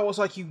Joker 2, I was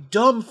like, you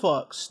dumb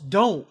fucks,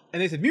 don't.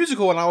 And they said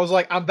musical, and I was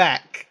like, I'm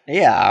back.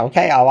 Yeah,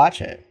 okay, I'll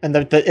watch it. And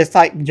it's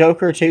like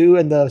Joker 2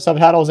 and the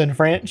subtitles in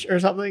French or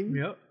something.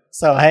 Yep.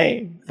 So,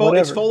 hey,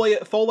 it's folie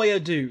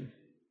à deux.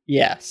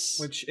 Yes.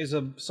 Which is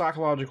a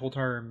psychological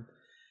term.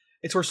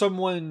 It's where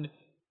someone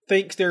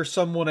thinks they're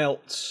someone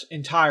else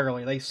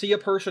entirely. They see a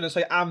person and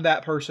say, I'm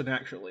that person,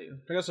 actually.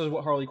 I guess that's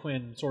what Harley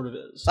Quinn sort of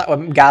is. It's like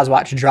when guys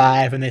watch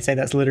Drive and they say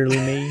that's literally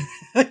me.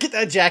 Get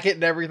that jacket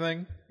and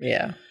everything.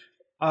 Yeah.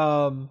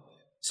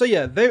 So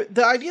yeah,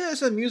 the idea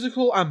is a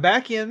musical. I'm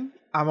back in.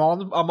 I'm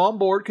on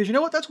board, because you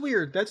know what? That's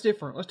weird. That's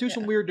different. Let's do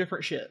some weird,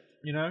 different shit,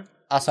 you know?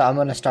 Also, I'm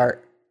going to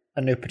start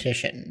a new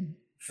petition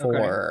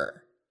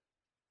for...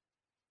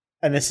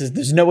 And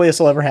there's no way this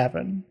will ever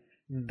happen.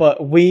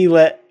 But we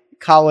let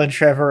Colin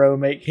Trevorrow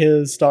make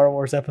his Star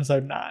Wars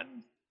Episode 9.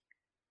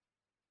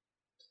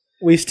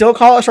 We still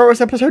call it Star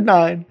Wars Episode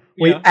 9.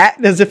 We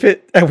act as if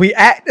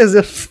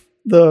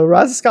the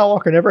Rise of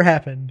Skywalker never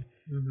happened,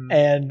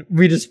 and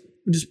we just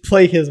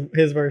play his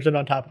version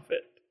on top of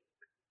it.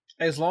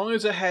 As long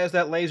as it has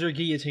that laser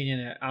guillotine in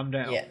it, I'm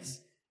down. Yes,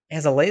 it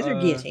has a laser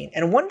guillotine.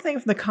 And one thing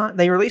from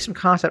they released some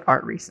concept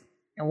art recently,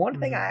 and one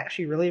thing I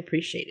actually really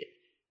appreciated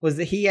was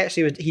that he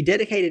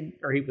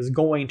was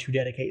going to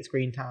dedicate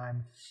screen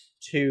time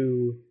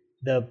to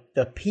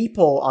the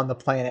people on the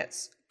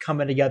planets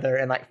coming together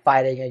and like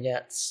fighting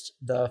against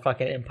the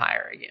fucking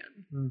Empire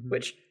again,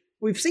 which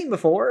we've seen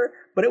before,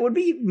 but it would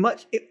be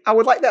I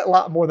would like that a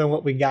lot more than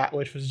what we got,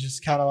 which was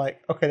just kind of like,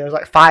 okay, there's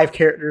like 5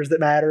 characters that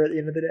matter at the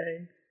end of the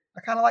day. I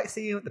kind of like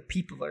seeing what the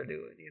people are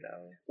doing, you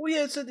know? Well,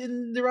 yeah, it's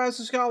in The Rise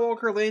of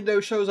Skywalker, Lando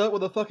shows up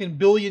with a fucking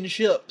billion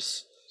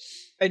ships,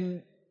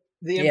 and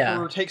the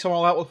Emperor takes them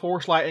all out with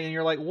Force lightning, and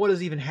you're like, what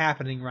is even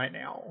happening right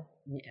now?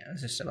 Yeah,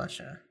 it's just a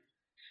bunch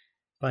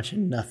of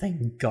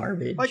nothing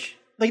garbage. Like,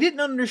 they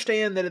didn't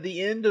understand that at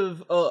the end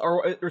of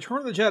Return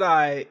of the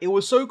Jedi, it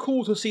was so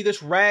cool to see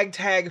this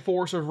ragtag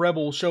force of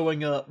rebels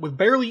showing up with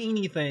barely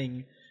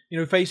anything, you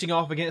know, facing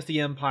off against the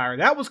Empire.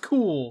 That was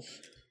cool.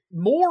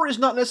 More is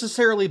not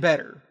necessarily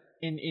better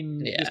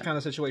in this kind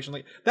of situation.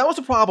 Like, that was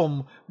the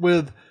problem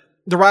with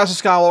The Rise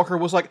of Skywalker,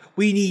 was like,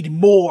 we need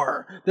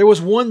more. There was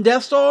one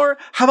Death Star.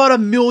 How about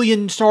 1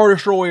 million Star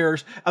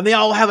Destroyers? And they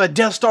all have a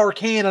Death Star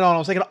cannon on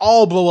them, so they can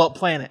all blow up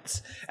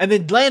planets. And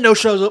then Lando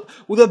shows up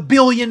with 1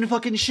 billion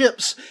fucking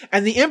ships.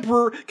 And the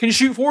Emperor can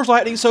shoot Force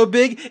lightning so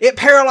big, it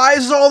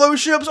paralyzes all those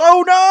ships.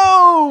 Oh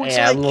no! It's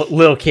like,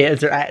 little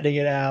kids are acting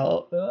it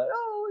out.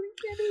 Oh, you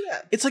can't do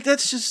that. It's like,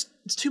 it's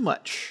too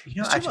much. You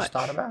know what I just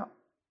thought about?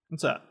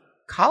 What's that?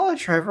 Colin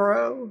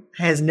Trevorrow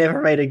has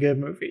never made a good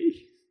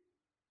movie.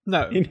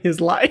 No. In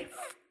his life.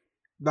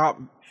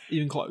 Not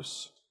even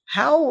close.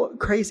 How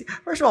crazy.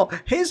 First of all,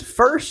 his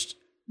first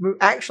movie,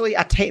 actually,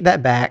 I take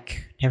that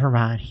back. Never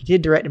mind. He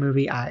did direct a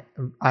movie I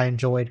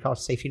enjoyed called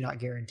Safety Not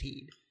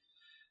Guaranteed.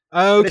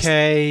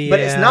 Okay.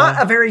 But it's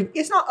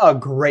not a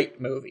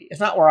great movie. It's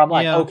not where I'm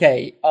like,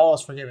 okay, all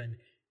is forgiven.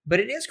 But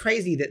it is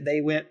crazy that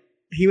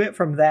he went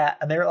from that,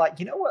 and they were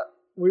like, you know what?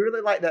 We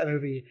really like that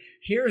movie.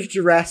 Here's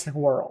Jurassic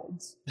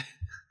World.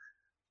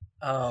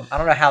 I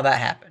don't know how that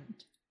happened.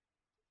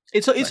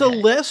 It's a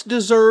less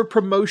deserved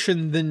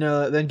promotion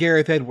than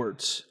Gareth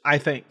Edwards, I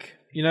think.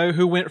 You know,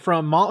 who went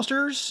from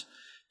Monsters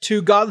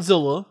to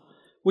Godzilla,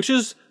 which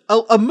is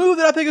a move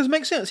that I think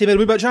makes sense. He made a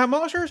movie about giant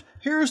monsters.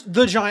 Here's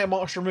the giant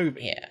monster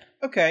movie. Yeah.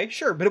 Okay,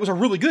 sure, but it was a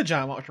really good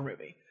giant monster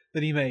movie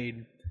that he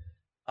made.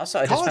 Also,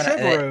 I just Colin found out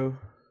that Trevorrow.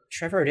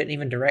 Trevorrow didn't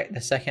even direct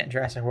the second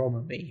Jurassic World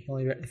movie. He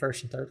only directed the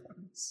first and third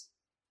ones.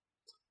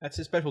 That's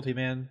his specialty,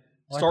 man.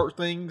 What? Start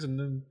things and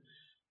then,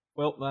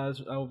 well, that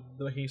doesn't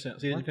make any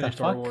sense. He didn't What the finish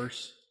Star fuck?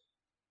 Wars.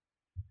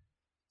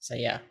 So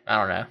yeah, I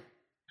don't know.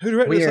 Who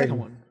directed the Weird. second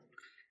one?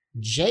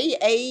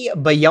 J.A.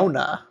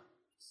 Bayona.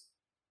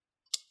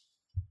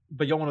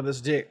 But y'all wanted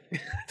this dick.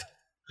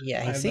 Yeah,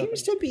 I he have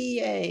seems to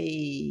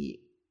be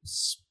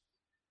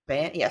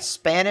a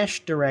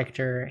Spanish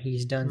director.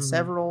 He's done Mhm.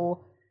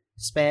 several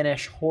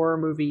Spanish horror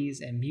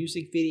movies and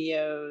music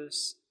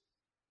videos.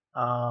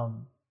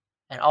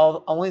 And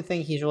only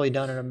thing he's really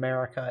done in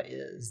America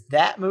is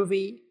that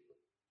movie,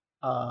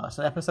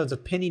 some episodes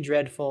of Penny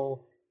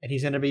Dreadful, and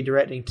he's going to be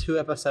directing 2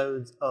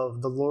 episodes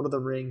of The Lord of the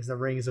Rings, The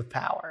Rings of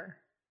Power.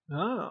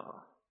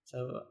 Oh.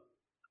 So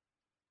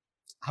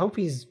I hope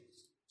he's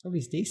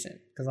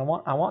decent, because I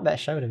want that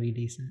show to be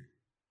decent.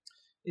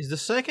 Is the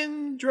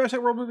second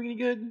Jurassic World movie any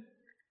good?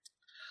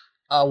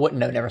 Wouldn't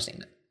know, never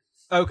seen it.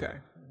 Okay.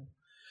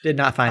 Did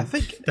not find I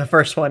think- the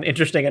first one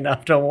interesting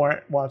enough to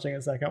warrant watching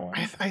a second one.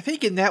 I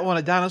think in that one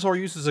a dinosaur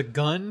uses a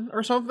gun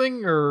or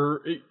something,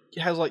 or it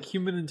has like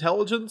human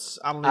intelligence.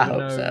 I don't even I hope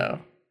know. so.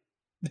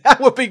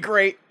 That would be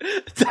great.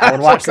 I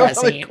would watch Dinosaur that comes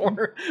out of the scene.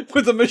 corner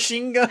with a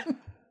machine gun.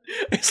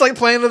 It's like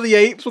Planet of the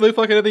Apes where they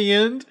fucking at the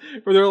end,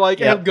 where they're like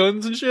have Yep.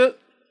 guns and shit.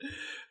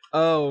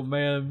 Oh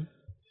man.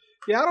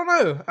 Yeah, I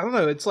don't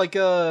know. It's like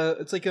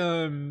because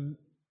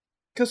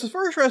the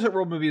first Jurassic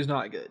World movie is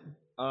not good.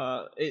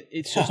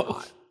 It's just No.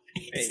 not.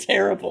 It's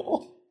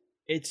terrible.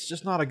 It's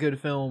just not a good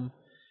film,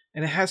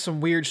 and it has some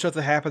weird stuff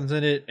that happens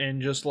in it,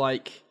 and just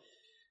like,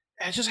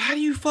 it's just how do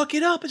you fuck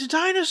it up? It's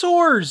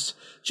dinosaurs.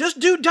 Just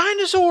do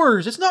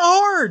dinosaurs. It's not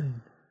hard.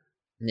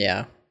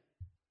 Yeah.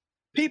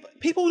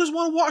 People just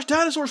want to watch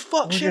dinosaurs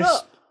fuck Or shit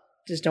just- up.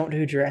 Just don't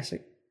do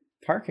Jurassic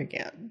Park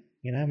again.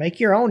 You know, make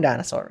your own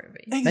dinosaur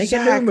movie. Make a new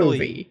Exactly.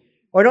 movie.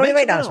 Or don't even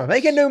Make make something dinosaurs.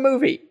 Make a else. new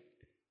movie.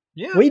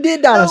 Yeah, We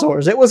did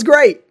dinosaurs. It was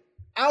great.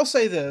 I'll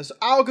say this.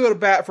 I'll go to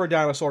bat for a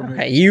dinosaur movie.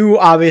 Okay, you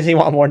obviously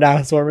want more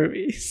dinosaur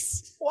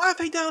movies. Well, I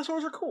think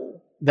dinosaurs are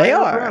cool. They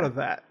I'm are. proud of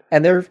that.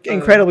 And they're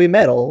incredibly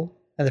metal.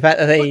 And the fact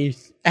that they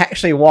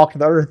actually walk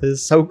the earth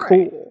is so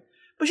cool.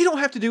 But you don't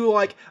have to do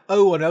like,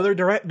 oh,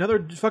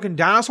 another fucking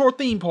dinosaur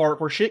theme park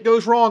where shit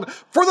goes wrong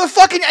for the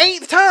fucking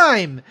 8th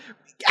time.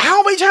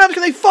 How many times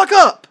can they fuck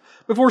up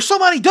before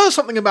somebody does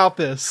something about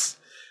this?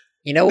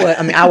 You know what?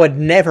 I mean, I would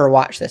never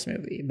watch this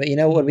movie, but you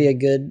know what would be a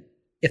good,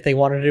 if they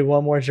wanted to do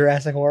one more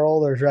Jurassic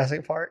World or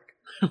Jurassic Park?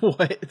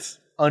 What?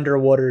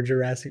 Underwater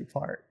Jurassic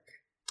Park.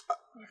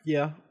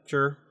 Yeah,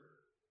 sure.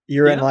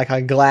 You're in Yeah. like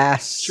a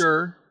glass.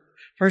 Sure.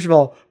 First of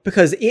all,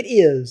 because it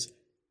is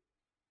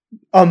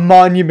a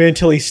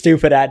monumentally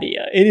stupid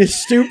idea. It is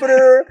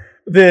stupider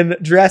than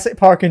Jurassic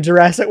Park and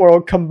Jurassic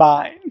World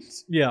combined.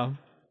 Yeah.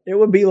 It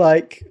would be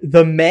like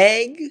The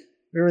Meg.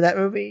 Remember that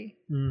movie?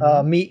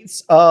 Mhm.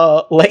 Meets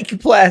Lake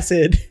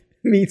Placid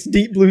meets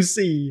Deep Blue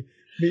Sea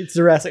meets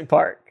Jurassic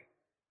Park.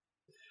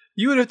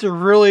 You would have to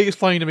really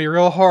explain to me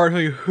real hard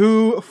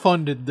who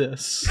funded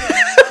this.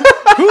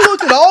 Who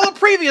looked at all the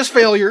previous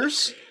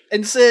failures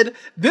and said,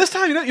 this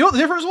time, you know what the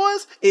difference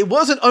was? It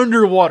wasn't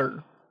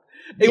underwater.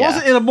 It Yeah.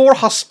 wasn't in a more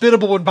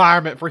hospitable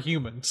environment for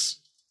humans.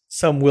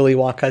 Some Willy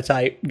Wonka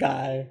type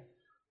guy.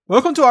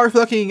 Welcome to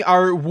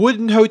our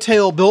wooden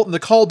hotel built in the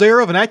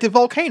caldera of an active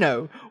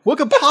volcano. What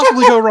could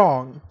possibly go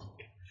wrong?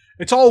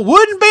 It's all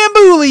wood and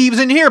bamboo leaves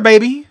in here,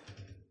 baby.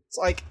 It's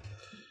like,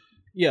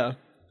 yeah.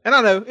 And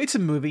I know, it's a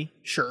movie.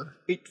 Sure.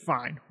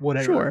 Fine.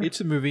 Whatever. Sure.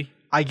 It's a movie.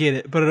 I get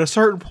it. But at a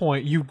certain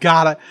point, you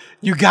gotta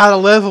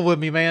level with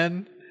me,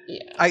 man.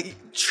 Yeah.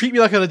 Treat me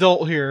like an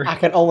adult here. I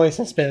can only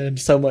suspend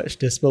so much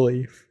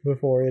disbelief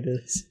before it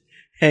is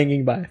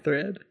hanging by a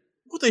thread.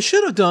 What they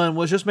should have done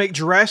was just make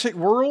Jurassic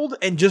World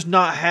and just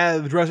not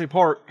have Jurassic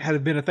Park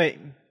had been a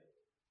thing.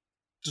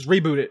 Just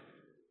reboot it.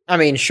 I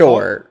mean,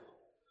 sure.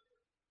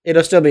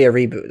 It'll still be a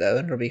reboot, though.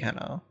 It'll be kind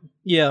of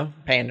Yeah,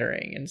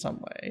 pandering in some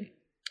way.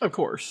 of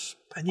course.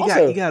 And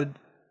Also- you got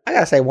I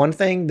gotta say, one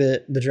thing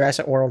that the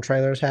Jurassic World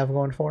trailers have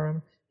going for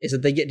them is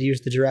that they get to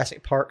use the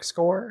Jurassic Park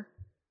score.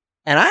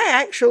 And I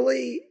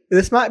actually,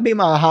 this might be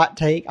my hot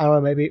take. I don't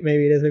know, maybe it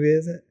is, maybe it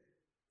isn't.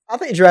 I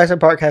think Jurassic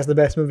Park has the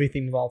best movie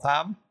theme of all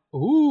time.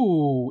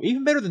 ooh,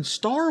 even better than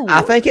Star Wars.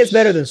 I think it's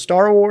better than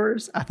Star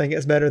Wars. I think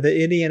it's better than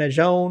Indiana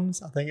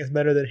Jones. I think it's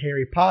better than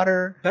Harry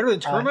Potter. Better than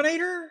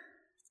Terminator?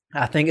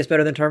 I think it's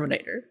better than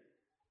Terminator.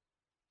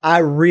 I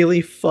really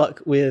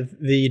fuck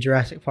with the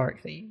Jurassic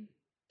Park theme.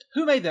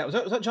 Who made that? Was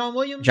that John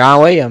Williams?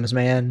 John Williams,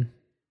 man.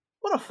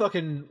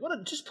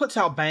 Just puts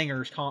out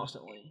bangers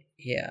constantly.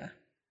 Yeah.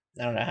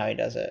 I don't know how he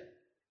does it.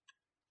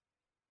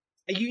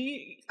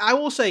 I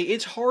will say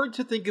it's hard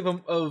to think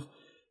of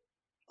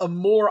a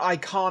more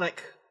iconic.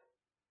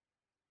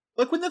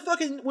 Like when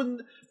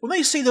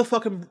they see the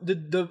fucking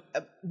the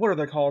what are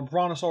they called,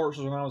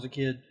 brontosauruses when I was a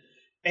kid,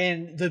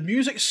 and the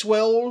music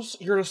swells,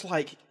 you're just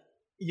like,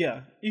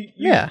 Yeah.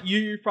 Yeah.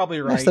 You're probably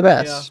right. That's the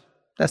best.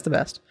 That's the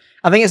best.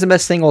 I think it's the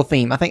best single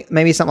theme. I think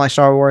maybe something like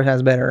Star Wars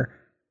has better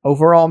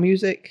overall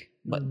music,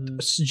 but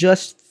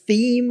just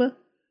theme,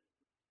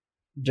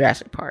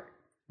 Jurassic Park.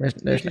 There's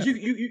Because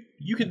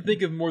you can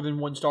think of more than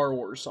one Star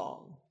Wars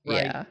song,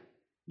 right? Yeah.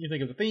 You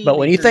think of the theme. But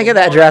when you think of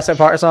that Jurassic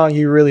Park song,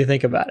 you really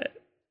think about it.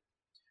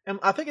 And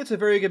I think it's a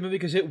very good movie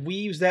because it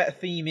weaves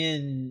that theme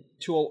in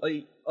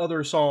to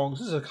other songs.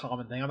 This is a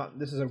common thing.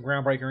 This is a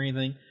groundbreaker or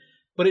anything,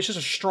 but it's just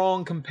a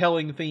strong,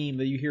 compelling theme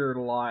that you hear it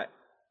a lot.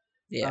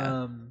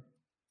 Yeah.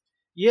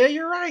 Yeah,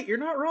 you're right. You're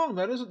not wrong.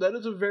 That is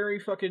a very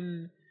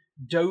fucking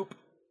dope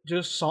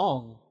just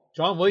song.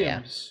 John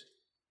Williams.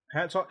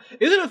 Hats off.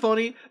 Isn't it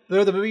funny?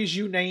 The movies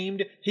you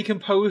named, he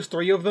composed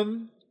 3 of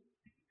them.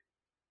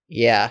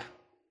 Yeah.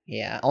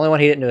 Yeah. Only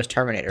one he didn't do is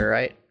Terminator,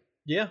 right?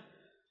 Yeah.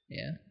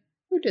 Yeah.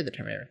 Who did the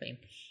Terminator theme?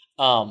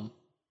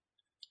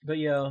 But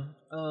yeah,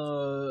 I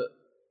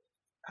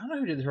don't know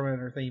who did the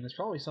Terminator theme. It's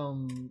probably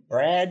some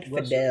Brad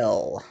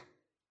Fidel.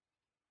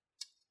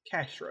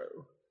 Castro.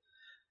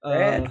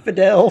 Brad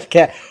Fidel.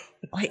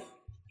 Wait,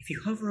 if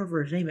you hover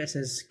over his name, it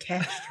says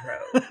Castro.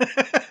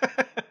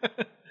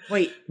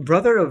 Wait,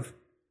 brother of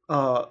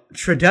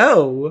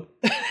Trudeau.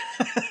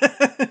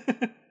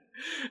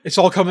 It's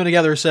all coming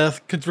together,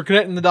 Seth. We're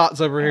connecting the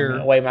dots over here.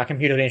 No, wait, my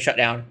computer's getting shut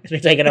down. It's been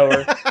taken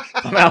over.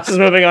 My mouse is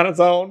moving on its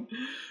own.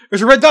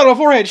 There's a red dot on my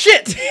forehead.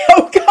 Shit!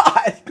 Oh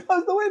God!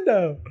 Close the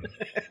window.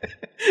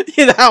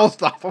 Yeah, that'll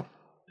stop him.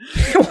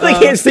 They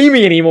can't see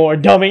me anymore,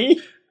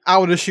 dummy. I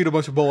would just shoot a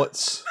bunch of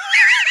bullets.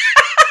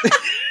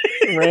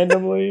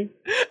 Randomly.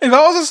 If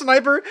I was a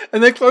sniper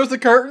and they closed the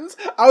curtains,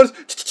 I would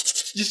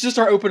just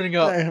start opening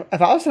up.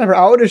 If I was a sniper,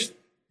 I would just.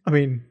 I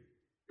mean,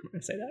 I'm not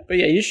gonna say that, but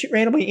yeah, you just shoot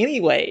randomly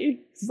anyway.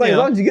 It's like as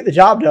long as you get the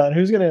job done,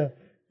 who's gonna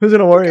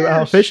worry about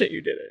how efficient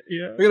you did it?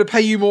 You know, they're gonna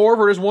pay you more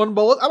for just one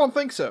bullet? I don't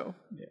think so.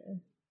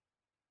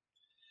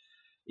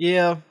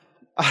 Yeah.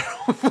 I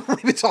don't know what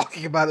we've been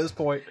talking about at this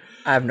point.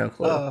 I have no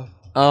clue.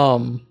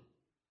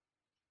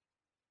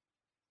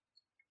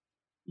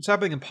 What's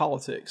happening in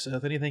politics?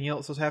 If anything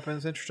else has happened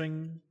that's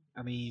interesting,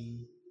 I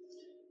mean,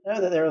 I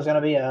know that there was going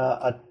to be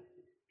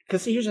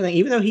because here's the thing: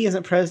 even though he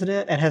isn't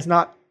president and has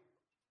not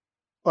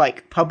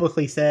like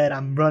publicly said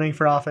I'm running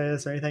for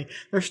office or anything,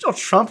 there's still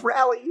Trump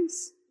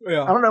rallies.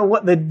 Yeah, I don't know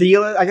what the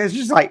deal is. I guess it's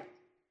just like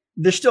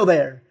they're still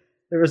there.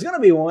 There was going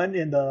to be one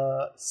in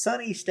the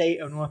sunny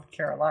state of North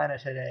Carolina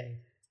today,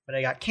 but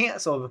it got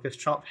canceled because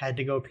Trump had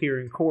to go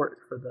appear in court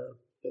for the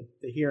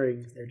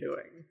hearings they're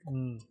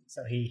doing.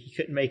 So he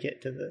couldn't make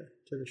it to the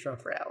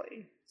Trump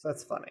rally. So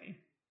that's funny.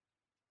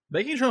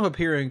 Making Trump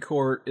appear in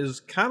court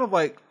is kind of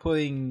like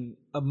putting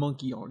a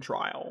monkey on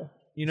trial.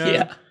 You know?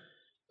 Yeah.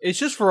 It's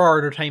just for our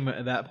entertainment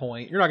at that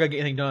point. You're not going to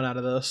get anything done out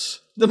of this.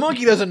 The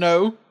monkey doesn't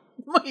know.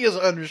 The monkey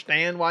doesn't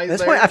understand why he's At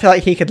this there. point, I feel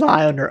like he could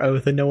lie under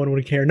oath and no one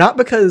would care. Not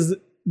because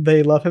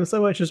they love him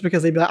so much, just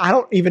because they'd be like, I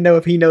don't even know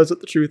if he knows what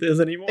the truth is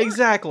anymore.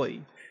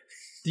 Exactly.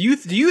 Do you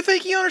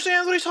think he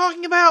understands what he's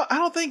talking about? I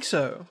don't think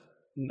so.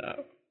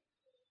 No.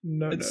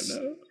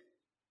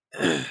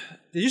 Did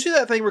you see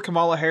that thing where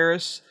Kamala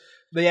Harris,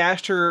 they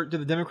asked her,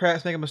 did the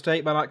Democrats make a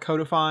mistake by not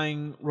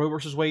codifying Roe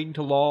versus Wade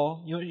into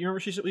law? You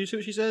remember you see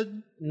what she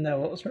said? No,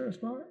 what was her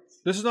response?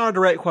 This is not a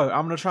direct quote.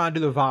 I'm going to try and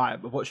do the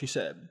vibe of what she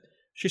said.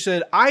 She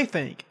said, I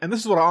think, and this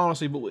is what I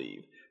honestly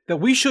believe, that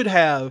we should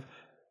have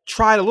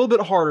tried a little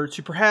bit harder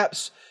to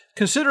perhaps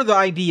consider the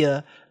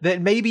idea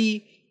that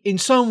maybe in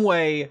some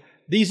way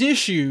these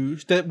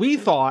issues that we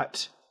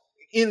thought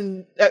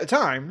at the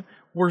time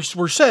were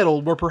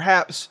settled were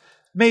perhaps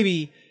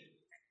maybe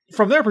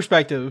from their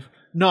perspective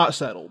not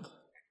settled.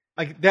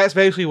 Like that's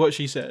basically what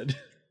she said.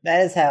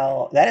 That is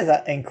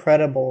an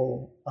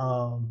incredible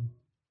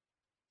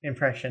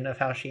impression of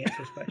how she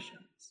answers questions.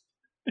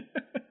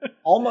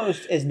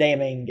 Almost as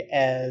damning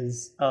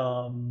as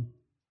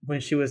when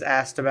she was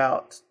asked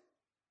about,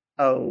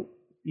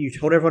 you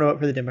told everyone to vote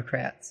for the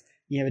Democrats.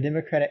 You have a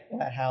Democratic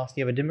White House.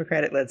 You have a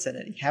Democratic-led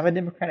Senate. You have a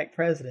Democratic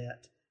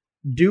president.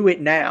 Do it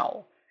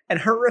now. And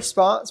her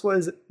response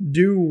was,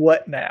 do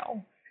what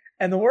now?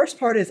 And the worst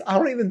part is, I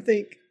don't even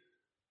think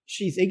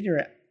she's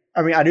ignorant.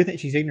 I mean, I do think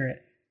she's ignorant.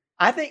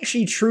 I think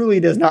she truly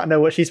does not know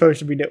what she's supposed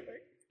to be doing.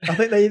 I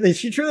think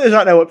she truly does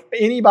not know what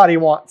anybody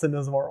wants in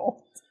this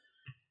world.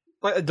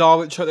 Like a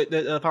dog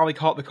that finally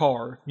caught the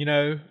car, you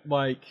know?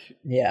 Like,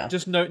 yeah,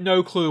 just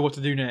no clue what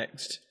to do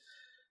next.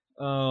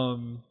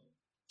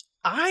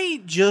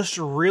 I just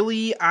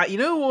really, you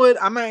know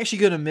what? I'm actually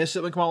going to miss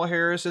it when Kamala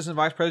Harris isn't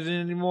vice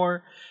president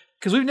anymore.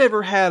 Because we've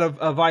never had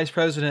a vice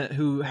president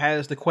who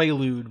has the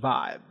Quaalude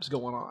vibes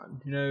going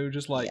on. You know,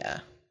 just like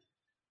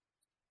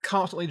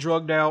constantly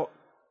drugged out.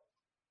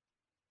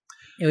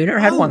 Yeah, we never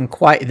had one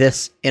quite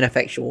this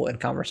ineffectual in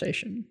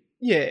conversation.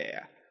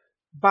 Yeah.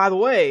 By the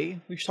way,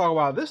 we should talk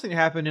about this thing that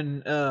happened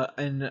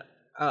in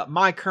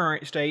my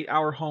current state,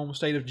 our home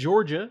state of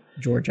Georgia.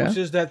 Which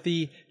is that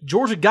the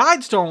Georgia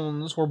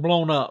Guidestones were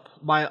blown up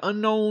by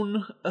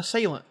unknown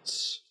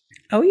assailants.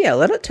 Oh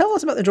yeah, tell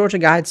us about the Georgia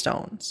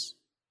Guidestones.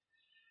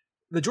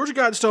 The Georgia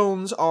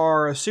Guidestones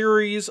are a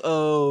series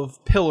of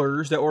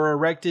pillars that were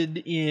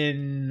erected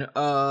in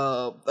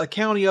a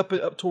county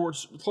up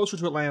towards closer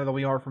to Atlanta than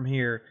we are from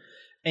here,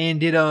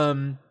 and they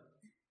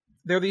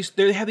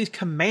have these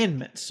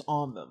commandments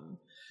on them,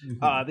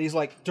 these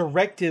like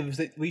directives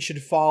that we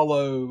should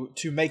follow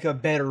to make a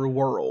better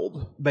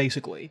world,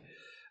 basically.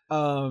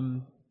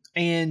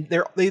 And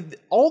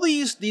all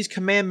these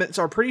commandments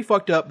are pretty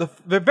fucked up.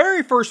 The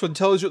very first one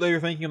tells you what they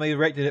were thinking when they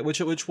erected it,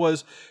 which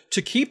was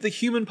to keep the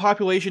human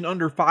population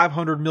under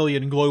 500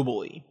 million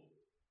globally.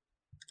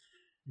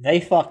 They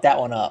fucked that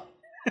one up.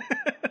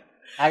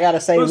 I gotta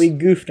say, we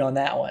goofed on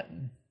that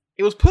one.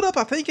 It was put up,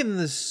 I think, in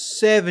the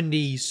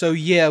 70s, so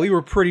yeah, we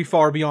were pretty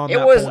far beyond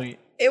that point.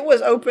 It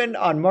was opened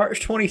on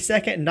March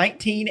 22nd,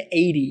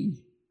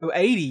 1980. Oh,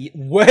 80?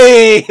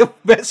 Way!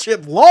 That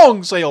ship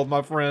long sailed,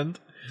 my friend.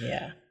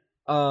 Yeah.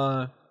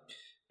 And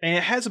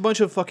it has a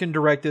bunch of fucking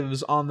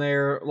directives on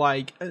there.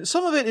 Like,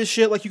 some of it is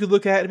shit like you could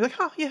look at and be like,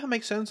 oh, yeah, that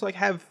makes sense. Like,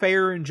 have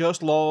fair and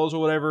just laws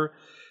or whatever.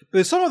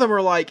 But some of them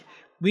are like,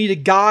 we need to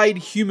guide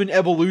human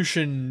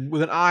evolution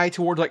with an eye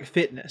towards, like,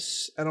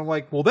 fitness. And I'm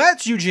like, well,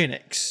 that's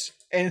eugenics.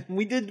 And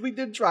we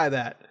did try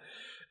that.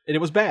 And it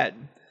was bad.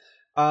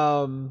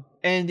 And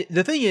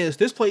the thing is,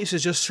 this place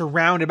is just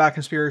surrounded by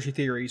conspiracy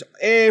theories.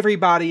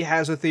 Everybody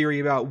has a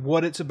theory about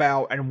what it's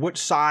about and which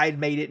side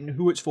made it and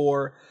who it's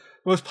for.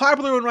 The most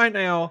popular one right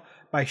now,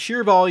 by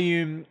sheer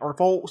volume, are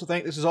folks who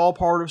think this is all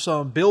part of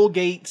some Bill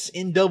Gates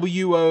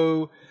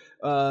NWO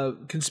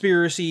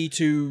conspiracy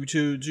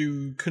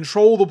to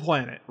control the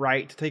planet,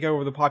 right? To take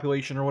over the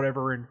population or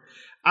whatever. And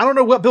I don't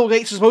know what Bill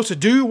Gates is supposed to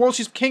do once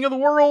he's king of the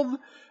world,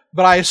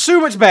 but I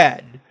assume it's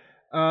bad.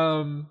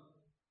 I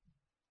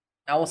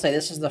will say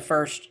this is the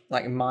first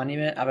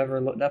monument I've ever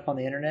looked up on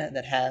the internet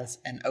that has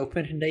an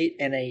open date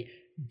and a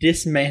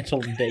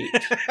dismantled date,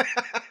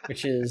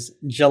 which is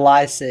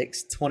July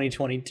 6,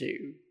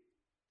 2022.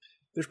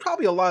 There's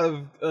probably a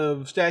lot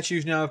of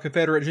statues now of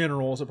Confederate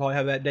generals that probably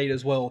have that date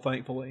as well,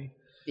 thankfully.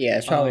 Yeah,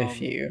 it's probably a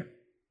few.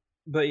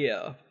 But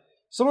yeah.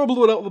 Someone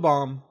blew it up with a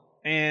bomb,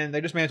 and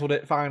they dismantled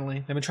it finally.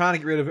 They've been trying to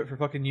get rid of it for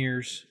fucking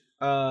years.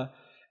 And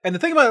the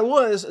thing about it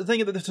was, the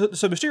thing that's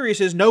so mysterious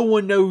is no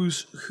one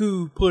knows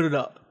who put it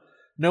up.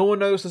 No one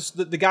knows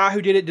the guy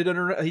who did it did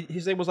under,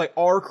 his name was like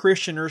R.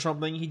 Christian or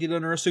something. He did it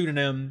under a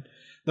pseudonym.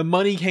 The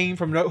money came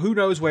from who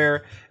knows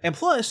where. And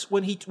plus,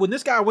 when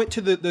this guy went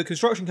to the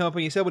construction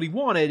company and said what he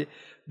wanted,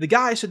 the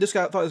guy said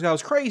thought this guy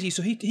was crazy,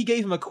 so he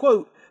gave him a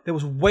quote that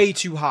was way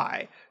too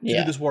high to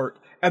do this work.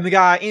 And the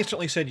guy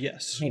instantly said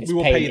yes. He just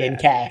paid in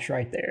cash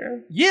right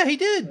there. Yeah, he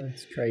did.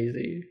 That's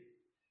crazy.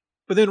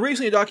 But then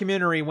recently a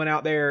documentary went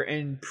out there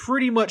and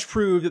pretty much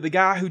proved that the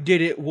guy who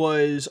did it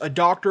was a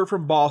doctor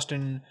from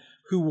Boston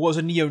who was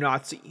a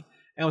neo-Nazi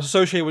and was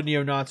associated with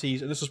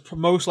neo-Nazis, and this was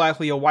most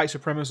likely a white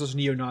supremacist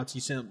neo-Nazi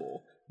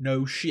symbol.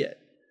 No shit.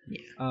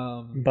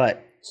 Yeah.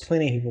 But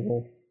plenty of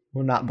people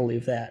will not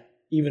believe that,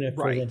 even if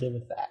presented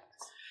with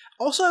facts.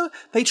 Also,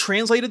 they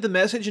translated the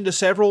message into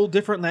several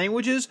different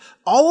languages,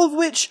 all of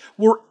which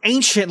were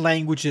ancient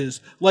languages,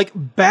 like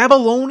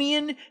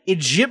Babylonian,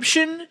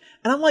 Egyptian,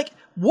 and I'm like,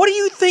 what do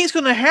you think is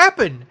going to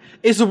happen?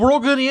 Is the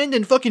world going to end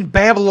and fucking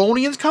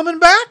Babylonians coming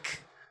back?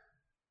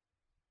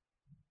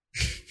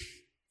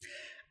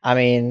 I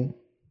mean,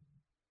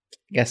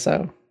 guess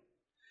so.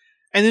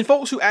 And then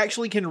folks who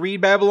actually can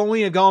read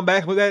Babylonian have gone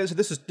back and looked at it and said,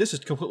 this is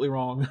completely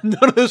wrong.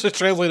 None of this is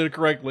translated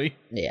correctly.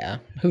 Yeah.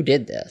 Who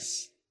did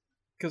this?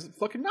 Because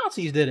fucking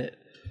Nazis did it.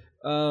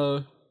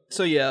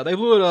 So yeah, they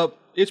blew it up.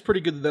 It's pretty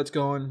good that that's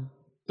gone.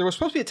 There was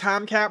supposed to be a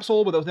time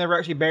capsule, but that was never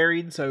actually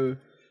buried, so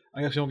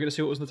I guess you don't get to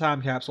see what was in the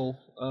time capsule.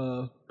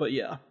 But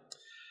yeah.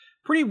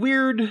 Pretty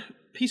weird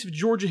piece of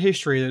Georgia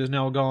history that is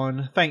now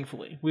gone.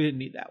 Thankfully. We didn't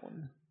need that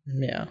one.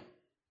 Yeah.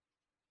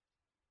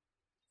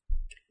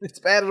 It's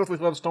bad enough we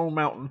love Stone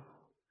Mountain.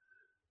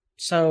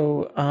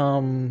 So,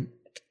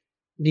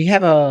 do you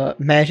have a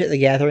Magic the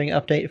Gathering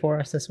update for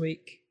us this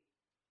week?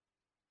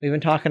 We've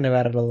been talking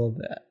about it a little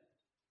bit.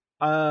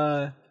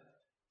 I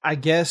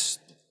guess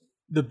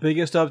the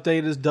biggest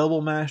update is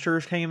Double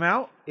Masters came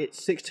out.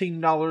 It's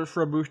 $16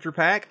 for a booster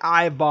pack.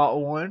 I bought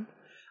one.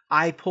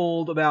 I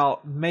pulled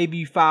about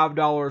maybe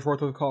 $5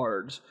 worth of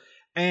cards.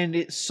 And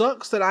it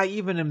sucks that I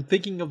even am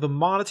thinking of the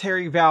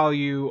monetary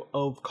value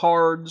of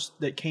cards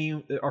that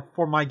are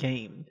for my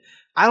game.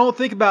 I don't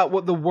think about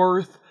what the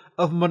worth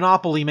of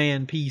Monopoly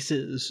Man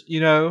pieces, you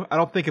know? I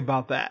don't think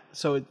about that.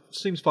 So it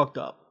seems fucked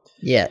up.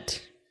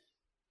 Yet.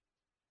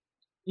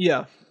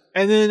 Yeah.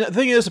 And then the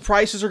thing is, the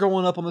prices are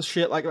going up on this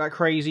shit like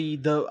crazy.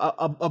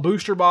 A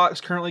booster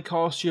box currently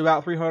costs you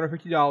about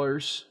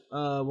 $350.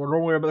 Where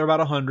normally they're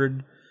about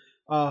 $100.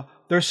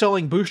 They're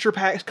selling booster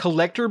packs,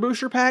 collector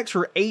booster packs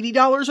for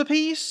 $80 a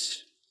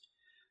piece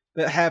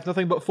that have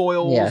nothing but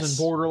foils and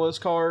borderless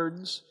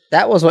cards.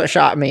 That was what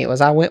shocked me. Was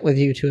I went with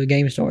you to a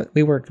game store.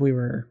 We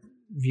were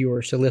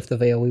viewers to Lift the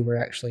Veil. We were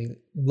actually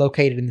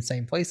located in the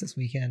same place this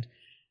weekend.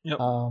 Yep.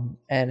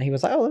 And he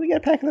was like, "Oh, let me get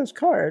a pack of those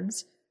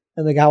cards."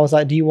 And the guy was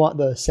like, "Do you want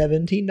the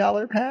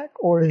 $17 pack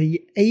or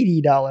the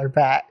 $80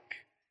 pack?"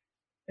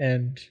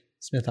 And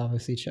Smith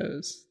obviously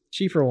chose the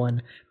cheaper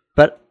one.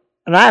 But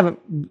and I haven't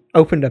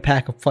opened a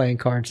pack of playing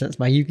cards since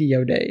my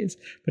Yu-Gi-Oh days,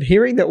 but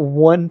hearing that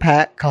one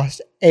pack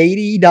cost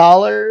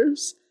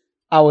 $80,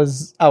 I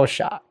was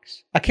shocked.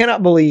 I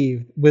cannot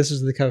believe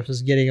Wizards of the Coast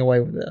is getting away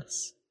with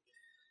this.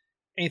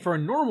 And for a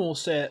normal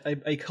set,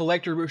 a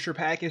collector booster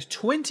pack is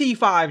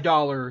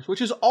 $25,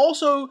 which is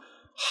also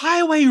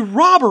highway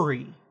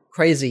robbery.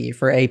 Crazy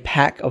for a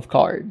pack of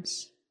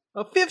cards.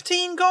 Of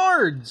 15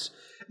 cards.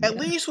 At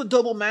least with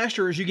Double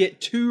Masters, you get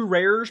 2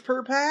 rares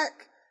per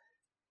pack.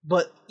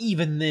 But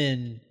even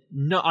then,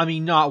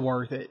 not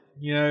worth it,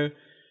 you know?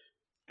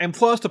 And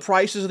plus, the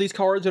prices of these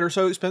cards that are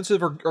so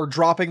expensive are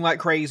dropping like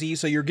crazy,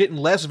 so you're getting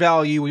less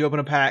value when you open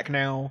a pack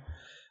now.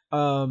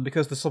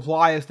 Because the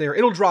supply is there.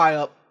 It'll dry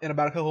up in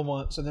about a couple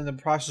months, and then the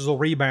prices will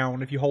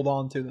rebound if you hold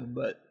on to them.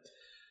 But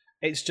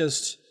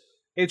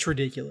it's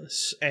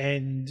ridiculous.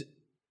 And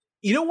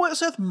you know what,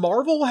 Seth?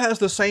 Marvel has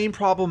the same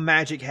problem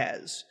Magic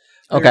has.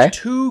 There's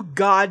too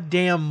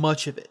goddamn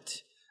much of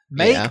it.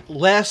 Make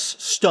less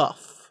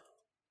stuff.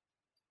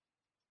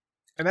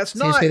 And that's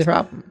seems to be the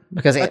problem.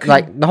 Because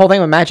the whole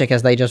thing with Magic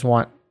is they just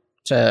want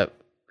to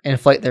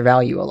inflate their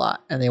value a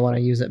lot, and they want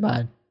to use it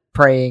by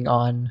preying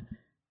on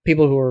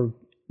people who are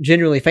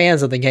genuinely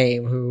fans of the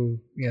game who,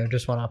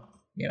 just want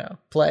to,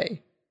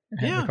 play and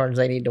have the cards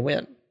they need to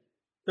win.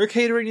 They're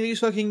catering to these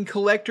fucking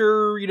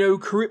collector,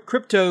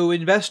 crypto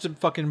invested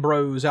fucking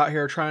bros out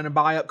here trying to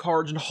buy up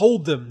cards and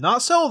hold them.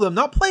 Not sell them,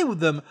 not play with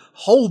them,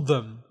 hold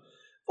them.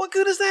 What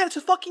good is that? It's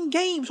a fucking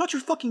game. It's not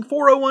your fucking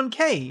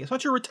 401k. It's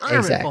not your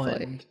retirement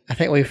fund. I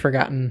think we've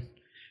forgotten,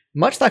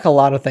 much like a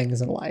lot of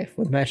things in life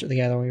with Magic the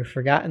Gathering, we've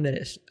forgotten that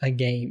it's a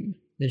game,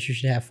 that you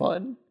should have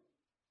fun.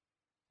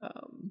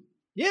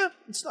 Yeah,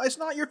 it's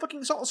not your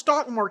fucking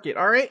stock market,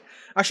 alright?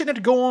 I shouldn't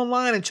have to go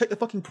online and check the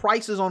fucking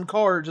prices on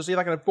cards to see if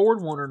I can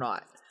afford one or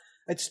not.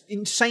 It's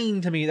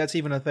insane to me that's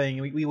even a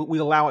thing. We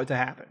allow it to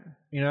happen,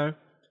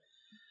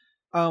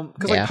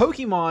 Because like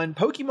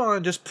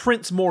Pokemon just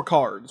prints more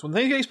cards. When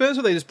things get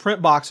expensive, they just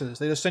print boxes.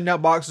 They just send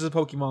out boxes of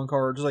Pokemon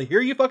cards. It's like,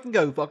 here you fucking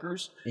go,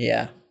 fuckers.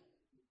 Yeah.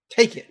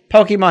 Take it.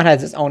 Pokemon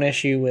has its own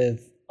issue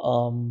with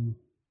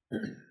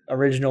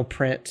original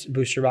print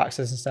booster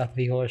boxes and stuff.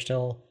 People are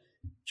still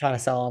trying to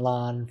sell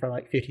online for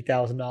like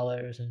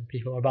 $50,000 and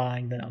people are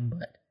buying them,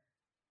 but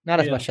not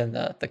as much in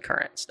the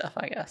current stuff,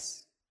 I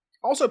guess.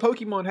 Also,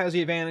 Pokemon has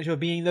the advantage of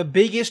being the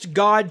biggest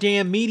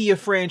goddamn media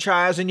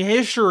franchise in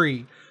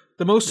history.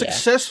 The most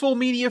successful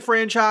media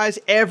franchise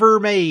ever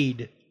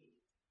made.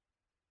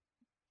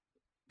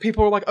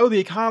 People are like, oh, the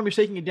economy's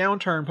taking a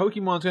downturn.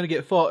 Pokemon's going to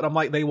get fucked. I'm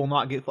like, they will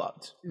not get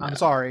fucked. No. I'm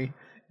sorry.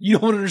 You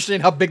don't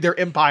understand how big their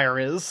empire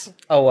is.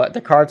 Oh, what?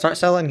 The cards aren't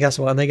selling? Guess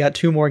what? They got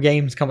 2 more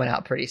games coming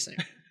out pretty soon.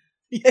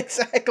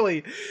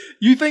 Exactly.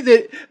 You think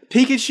that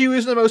Pikachu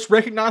is the most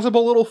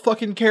recognizable little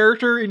fucking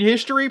character in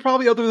history?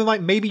 Probably other than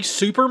like maybe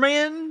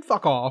Superman?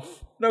 Fuck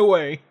off. No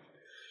way.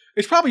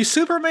 It's probably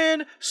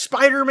Superman,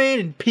 Spider-Man,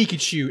 and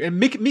Pikachu, and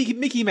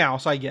Mickey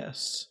Mouse, I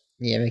guess.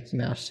 Yeah, Mickey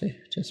Mouse too,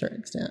 to a certain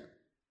extent.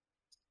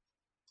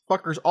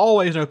 Fuckers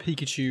always know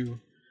Pikachu.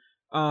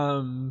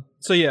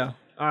 So yeah,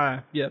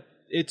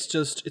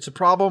 it's a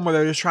problem where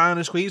they're just trying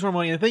to squeeze more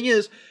money. And the thing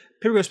is,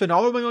 people are going to spend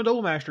all their money on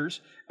Double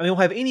Masters, and they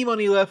won't have any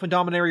money left when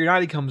Dominaria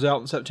United comes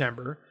out in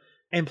September.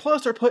 And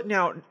plus, they're putting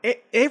out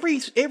every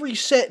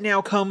set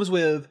now comes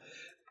with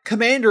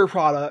Commander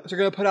products. They're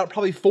going to put out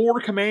probably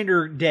 4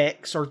 Commander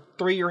decks, or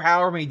 3 or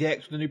however many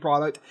decks with the new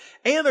product.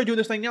 And they're doing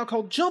this thing now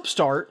called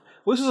Jumpstart.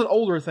 Well, this is an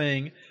older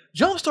thing.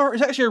 Jumpstart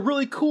is actually a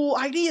really cool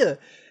idea.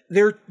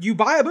 You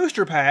buy a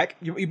booster pack.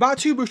 You buy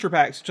 2 booster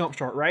packs,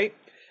 Jumpstart, right?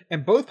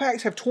 And both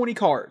packs have 20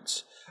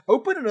 cards.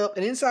 Open it up,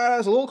 and inside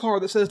has a little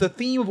card that says the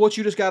theme of what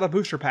you just got a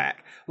booster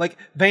pack. Like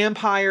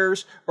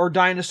vampires, or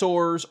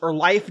dinosaurs, or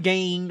life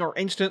gain, or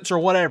instants, or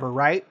whatever,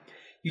 right?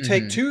 You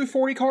take 2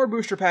 40-card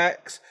booster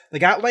packs. They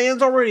got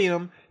lands already in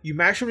them. You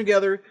mash them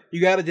together.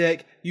 You got a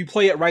deck. You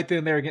play it right then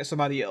and there against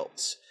somebody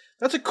else.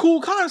 That's a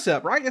cool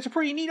concept, right? That's a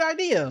pretty neat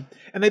idea.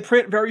 And they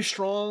print very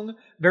strong,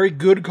 very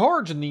good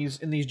cards in this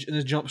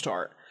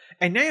Jumpstart.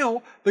 And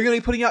now they're going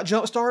to be putting out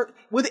Jumpstart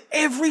with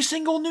every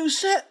single new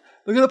set.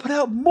 They're going to put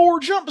out more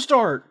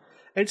Jumpstart.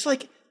 And it's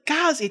like,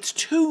 guys, it's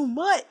too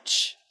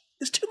much.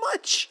 It's too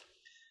much.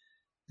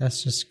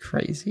 That's just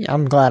crazy.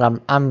 I'm glad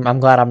I'm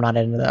glad I'm not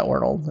into that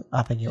world.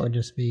 I think it would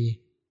just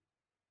be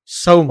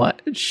so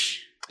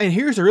much. And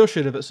here's the real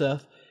shit of it,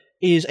 Seth.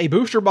 Is a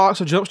booster box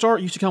of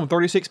Jumpstart used to come with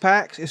 36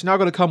 packs. It's now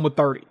going to come with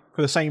 30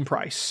 for the same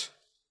price.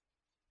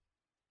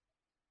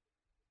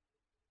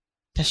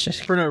 That's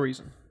just for no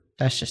reason.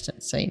 That's just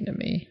insane to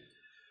me.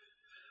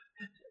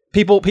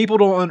 People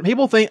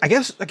think, I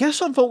guess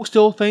some folks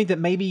still think that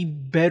maybe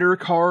better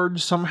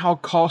cards somehow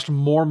cost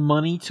more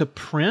money to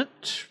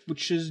print,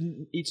 which is,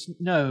 it's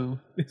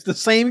the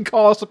same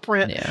cost to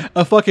print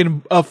a fucking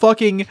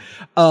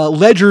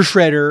ledger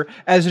shredder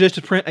as it is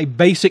to print a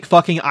basic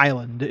fucking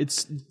island.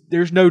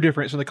 There's no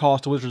difference in the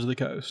cost of Wizards of the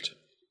Coast.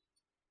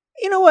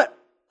 You know what?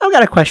 I've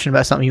got a question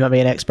about something you might be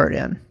an expert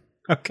in.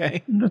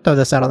 Okay. I'm going to throw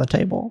this out on the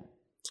table.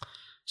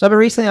 So I've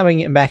been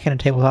getting back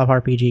into tabletop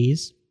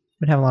RPGs.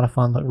 Been having a lot of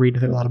fun reading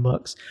through a lot of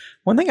books.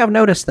 One thing I've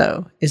noticed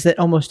though is that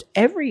almost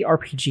every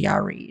RPG I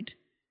read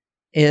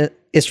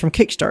is from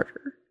Kickstarter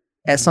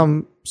at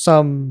some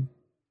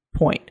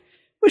point,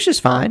 which is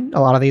fine.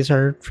 A lot of these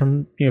are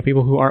from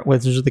people who aren't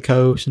Wizards of the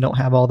Coast and don't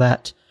have all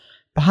that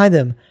behind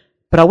them.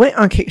 But I went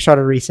on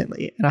Kickstarter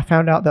recently and I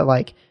found out that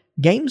like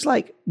games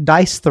like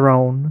Dice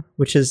Throne,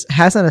 which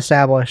has an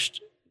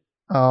established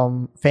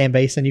fan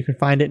base, and you can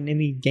find it in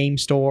any game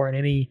store and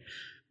any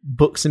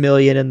Books A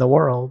Million in the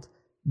world,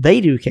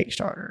 they do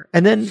Kickstarter.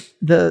 And then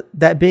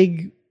that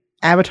big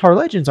Avatar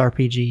Legends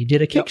RPG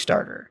did a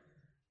Kickstarter.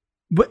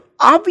 But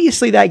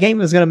obviously that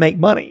game is going to make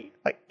money.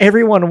 Like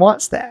everyone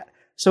wants that.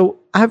 So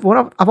I've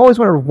always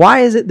wondered,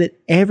 why is it that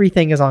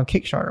everything is on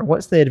Kickstarter?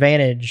 What's the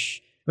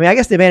advantage? I mean, I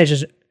guess the advantage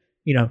is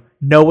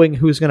knowing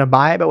who's going to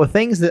buy it. But with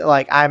things that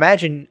like I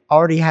imagine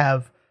already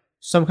have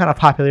some kind of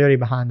popularity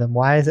behind them,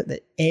 why is it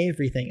that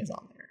everything is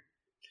on there?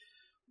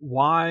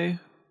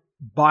 Why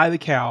buy the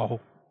cow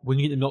when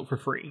you get the milk for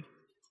free?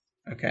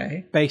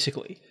 Okay.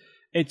 Basically.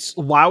 It's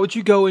why would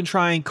you go and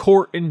try and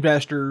court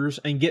investors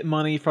and get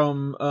money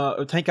from,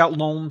 take out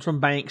loans from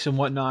banks and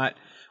whatnot,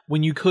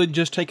 when you could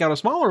just take out a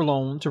smaller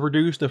loan to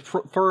produce the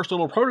first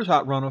little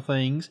prototype run of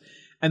things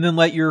and then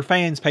let your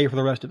fans pay for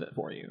the rest of it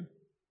for you.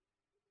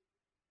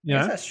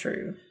 Yes, that's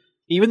true.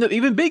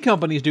 Even big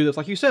companies do this,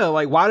 like you said.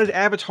 Like, why did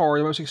Avatar,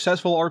 the most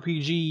successful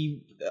RPG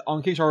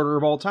on Kickstarter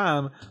of all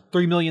time,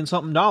 $3 million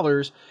something,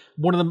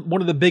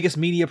 one of the biggest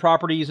media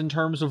properties in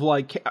terms of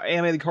like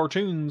animated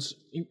cartoons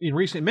in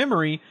recent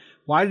memory?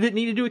 Why did it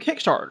need to do a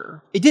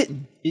Kickstarter? It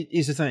didn't. It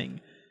is the thing.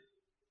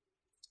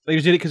 They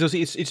just did it because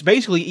it's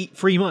basically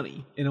free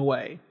money in a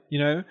way,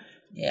 Yeah.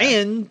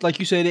 And like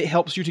you said, it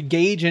helps you to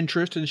gauge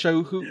interest and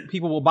show who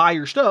people will buy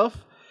your stuff,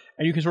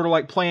 and you can sort of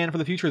like plan for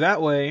the future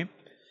that way.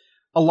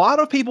 A lot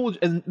of people,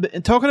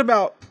 and talking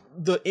about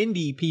the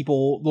indie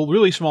people, the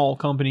really small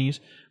companies,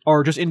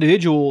 or just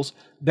individuals,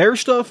 their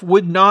stuff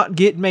would not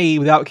get made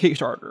without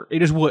Kickstarter. It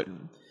just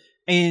wouldn't.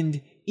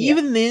 And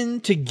even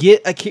then, to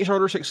get a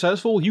Kickstarter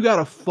successful, you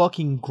gotta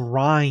fucking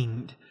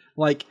grind.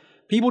 Like,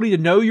 people need to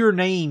know your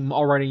name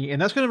already,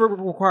 and that's gonna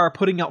require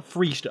putting out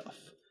free stuff.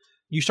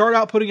 You start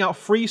out putting out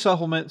free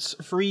supplements,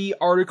 free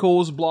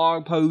articles,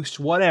 blog posts,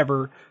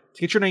 whatever,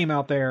 to get your name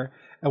out there.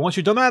 And once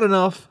you've done that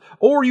enough,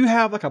 or you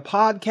have like a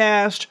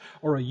podcast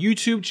or a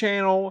YouTube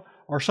channel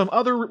or some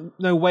other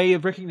way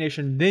of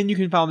recognition, then you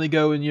can finally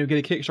go and get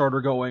a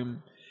Kickstarter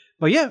going.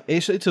 But yeah,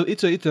 it's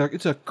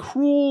a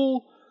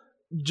cruel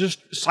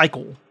just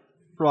cycle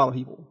for a lot of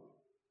people.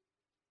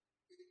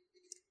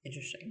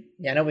 Interesting.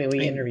 Yeah, I know we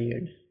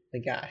interviewed the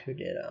guy who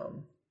did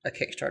a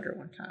Kickstarter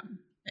one time,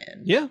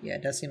 and yeah,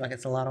 it does seem like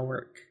it's a lot of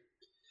work.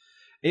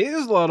 It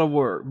is a lot of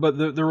work, but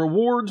the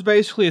rewards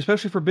basically,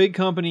 especially for big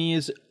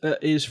companies,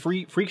 is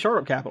free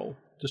startup capital.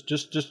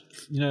 Just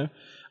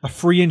a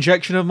free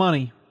injection of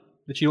money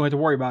that you don't have to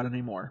worry about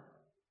anymore.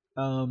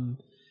 And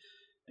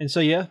so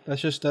yeah,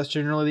 that's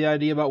generally the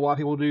idea about why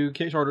people do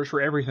Kickstarters for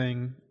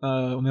everything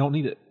when they don't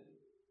need it.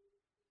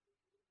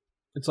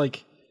 It's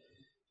like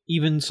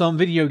even some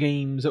video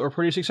games that were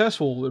pretty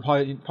successful that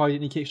probably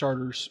didn't need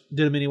Kickstarters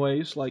did them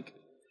anyways. Like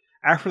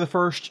after the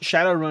first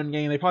Shadowrun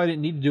game, they probably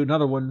didn't need to do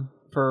another one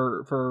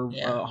for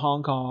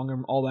Hong Kong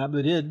and all that, but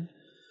they did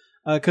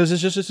because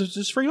it's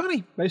just free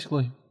money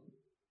basically.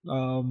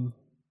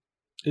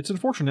 It's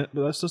unfortunate,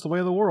 but that's just the way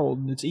of the world.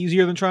 And it's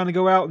easier than trying to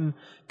go out and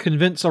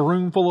convince a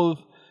room full of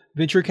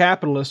venture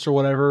capitalists or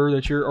whatever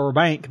or a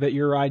bank that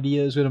your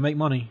idea is going to make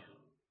money.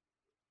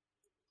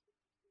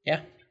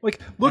 Yeah, like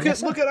look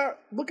at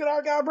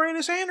our guy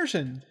Brandon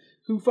Sanderson,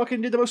 who fucking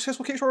did the most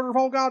successful Kickstarter of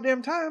all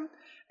goddamn time.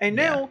 And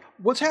now,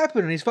 what's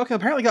happening? He's fucking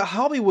apparently got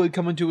Hollywood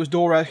coming to his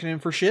door asking him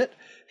for shit.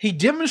 He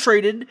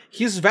demonstrated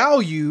his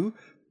value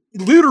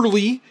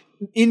literally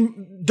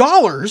in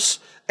dollars,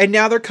 and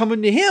now they're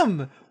coming to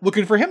him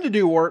looking for him to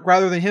do work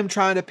rather than him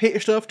trying to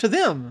pitch stuff to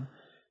them.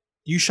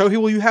 You show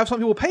people you have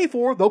something people pay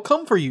for, they'll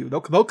come for you. They'll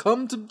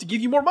come to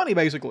give you more money,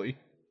 basically.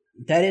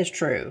 That is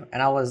true,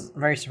 and I was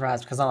very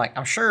surprised because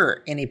I'm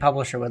sure any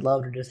publisher would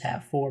love to just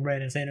have 4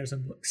 Brandon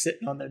Sanderson books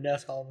sitting on their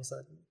desk all of a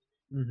sudden.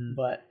 Mm-hmm.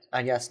 But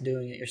I guess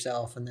doing it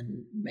yourself and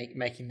then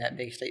making that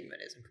big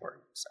statement is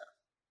important. So,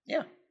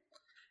 yeah,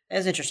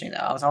 it's interesting though.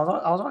 I was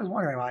always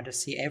wondering why I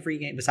just see every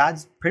game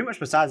besides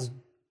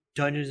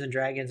Dungeons and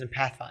Dragons and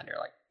Pathfinder,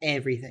 like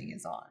everything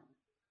is on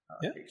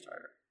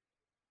Kickstarter.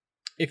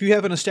 If you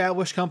have an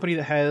established company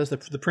that has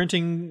the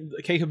printing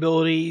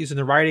capabilities and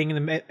the writing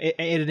and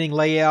the editing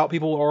layout,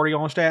 people already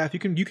on staff, you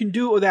can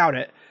do it without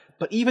it.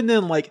 But even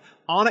then, like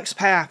Onyx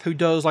Path, who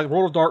does like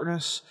World of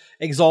Darkness,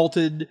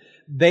 Exalted,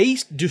 they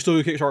do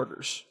still do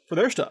Kickstarters for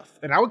their stuff,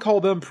 and I would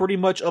call them pretty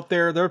much up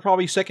there. They're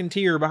probably second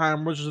tier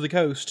behind Wizards of the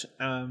Coast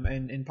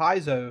and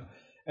Paizo,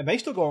 and they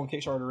still go on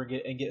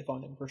Kickstarter and get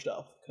funding for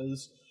stuff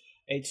because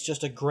it's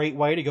just a great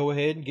way to go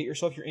ahead and get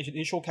yourself your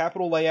initial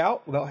capital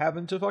layout without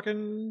having to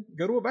fucking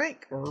go to a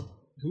bank or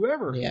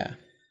whoever. Yeah.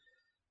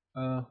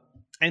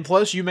 And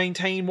plus, you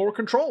maintain more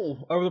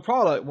control over the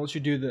product once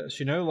you do this.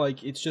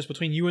 Like it's just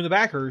between you and the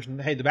backers,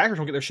 and hey, the backers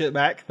don't get their shit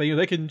back.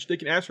 They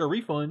can ask for a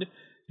refund.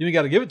 You ain't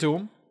got to give it to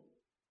them.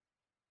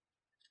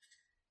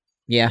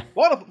 Yeah. A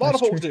lot of That's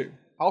folks true. do.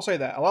 I'll say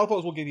that. A lot of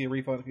folks will give you a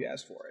refund if you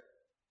ask for it.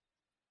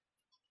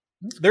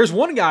 There's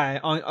one guy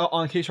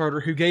on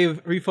Kickstarter who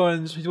gave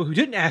refunds to people who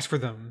didn't ask for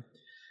them.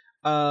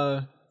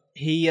 Oh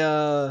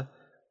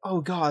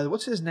god,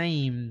 what's his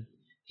name?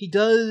 He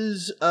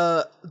does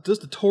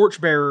the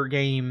Torchbearer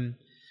game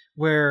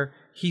where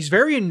he's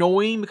very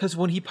annoying because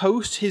when he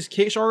posts his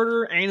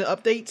Kickstarter and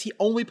updates, he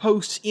only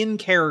posts in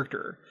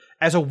character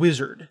as a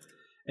wizard.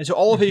 And so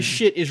all of his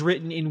shit is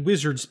written in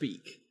wizard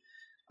speak.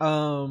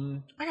 I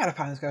gotta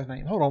find this guy's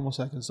name. Hold on one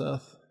second,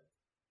 Seth.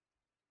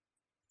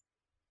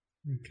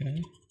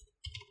 Okay.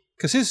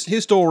 Because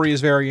his story is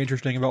very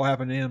interesting about what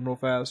happened to him real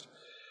fast.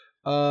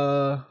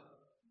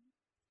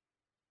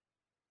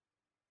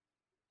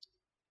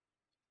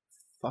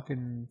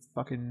 Fucking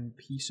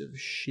piece of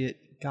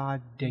shit.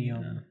 God damn.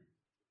 Yeah.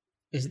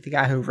 Is it the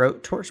guy who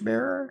wrote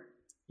Torchbearer?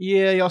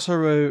 Yeah, he also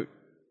wrote...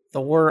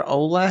 Thor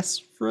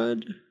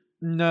Olasfrud?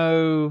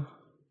 No,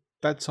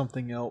 that's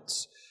something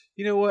else.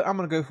 You know what? I'm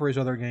going to go for his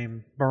other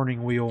game,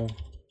 Burning Wheel.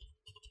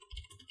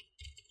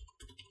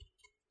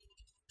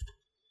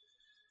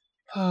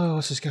 Oh,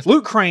 what's this guy?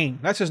 Luke Crane.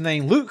 That's his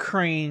name. Luke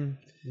Crane.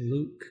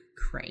 Luke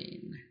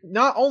Crane.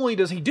 Not only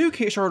does he do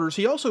Kickstarters,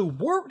 he also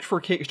worked for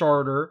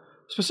Kickstarter,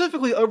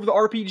 specifically over the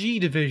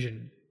RPG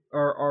division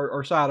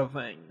or side of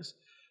things.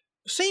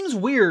 Seems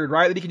weird,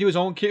 right? That he can do his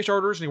own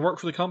Kickstarters and he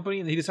works for the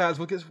company and he decides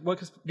what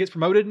gets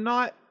promoted and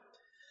not.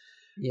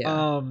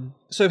 Yeah.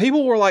 So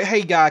people were like,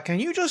 "Hey, guy, can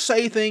you just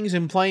say things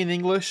in plain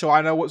English so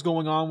I know what's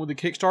going on with the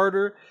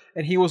Kickstarter?"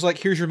 And he was like,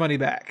 "Here's your money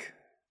back.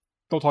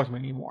 Don't talk to me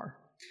anymore."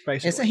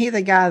 Basically. Isn't he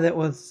the guy that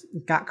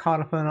got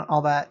caught up in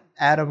all that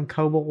Adam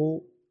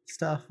Koebel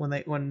stuff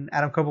when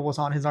Adam Koebel was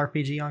on his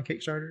RPG on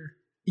Kickstarter?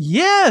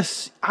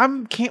 Yes,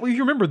 can't believe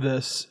you remember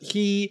this.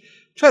 He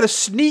tried to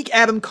sneak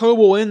Adam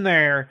Koebel in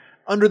there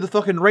under the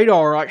fucking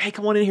radar. Like, "Hey,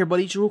 come on in here,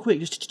 buddy, just real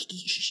quick.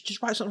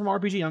 Just write something from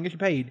RPG. I'll get you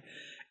paid."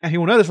 And he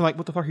will notice, I'm like,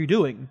 "What the fuck are you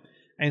doing?"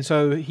 And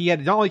so he had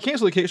to not only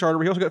cancel the Kickstarter,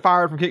 but he also got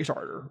fired from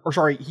Kickstarter. Or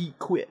sorry, he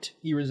quit.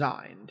 He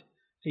resigned.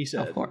 He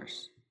said, Of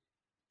course.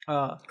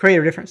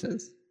 Creative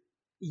differences.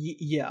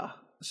 Yeah.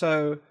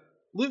 So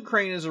Luke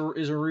Crane is a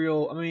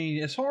real. I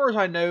mean, as far as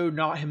I know,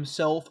 not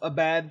himself a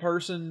bad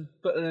person,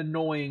 but an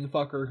annoying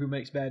fucker who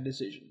makes bad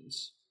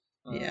decisions.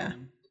 Yeah.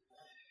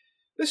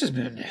 This has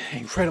been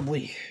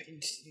incredibly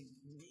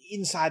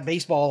inside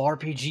baseball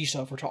RPG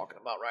stuff we're talking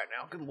about right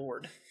now. Good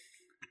lord.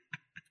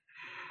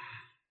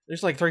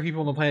 There's like 3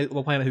 people on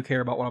the planet who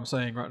care about what I'm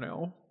saying right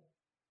now.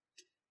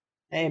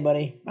 Hey,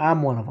 buddy,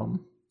 I'm one of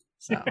them.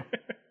 So,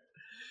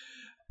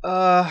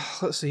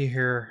 let's see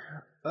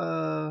here.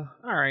 All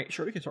right,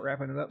 sure, we can start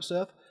wrapping it up,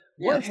 Seth.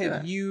 Yeah, What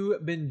have you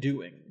been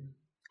doing?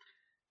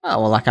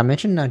 oh well, like I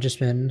mentioned, I've just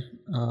been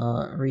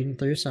reading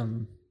through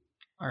some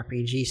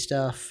RPG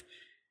stuff.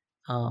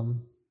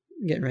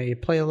 Getting ready to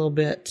play a little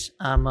bit.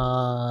 I'm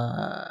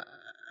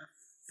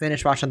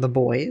finished watching The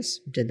Boys.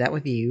 Did that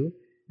with you.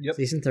 Yep.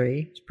 Season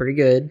 3. It's pretty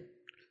good.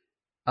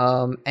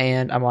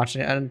 And I'm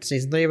watching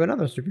season 3 of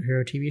another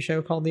superhero TV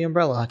show called The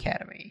Umbrella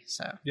Academy.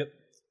 So. Yep.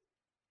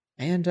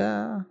 And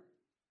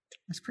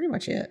that's pretty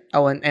much it.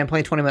 Oh, and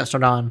playing 20 Minutes Till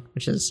Dawn,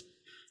 which is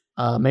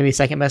maybe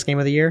second best game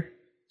of the year.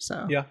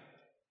 So. Yeah.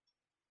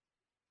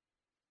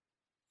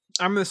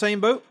 I'm in the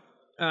same boat.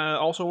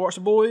 Also watched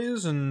The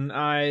Boys, and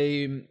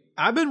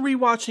I've been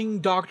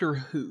rewatching Doctor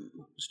Who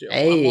still.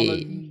 Hey. I'm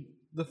on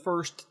the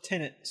first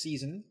Tennant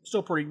season.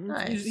 Still pretty.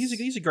 Nice.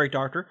 He's a great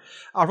doctor.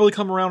 I've really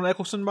come around on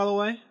Eccleston, by the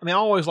way. I mean, I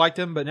always liked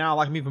him, but now I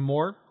like him even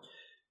more.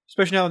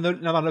 Especially now that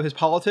I know his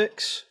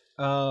politics.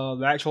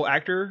 The actual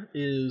actor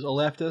is a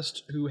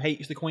leftist who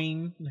hates the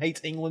Queen, and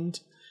hates England,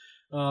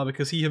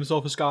 because he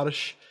himself is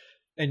Scottish,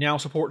 and now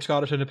supports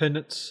Scottish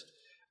independence.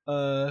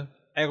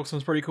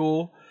 Eccleston's pretty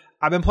cool.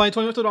 I've been playing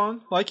 20 Minutes to Dawn,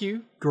 like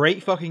you.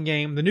 Great fucking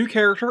game. The new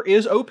character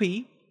is OP.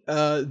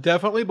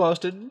 Definitely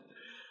busted.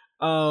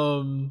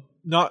 I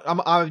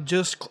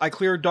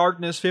cleared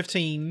Darkness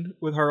 15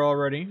 with her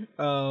already.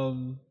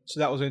 So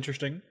that was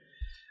interesting.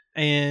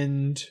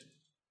 And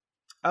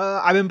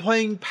I've been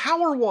playing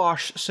Power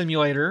Wash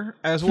Simulator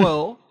as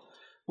well,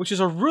 which is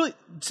a really...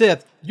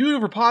 Seth, you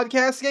doing for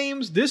podcast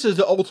games? This is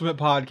the ultimate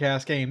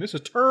podcast game. This is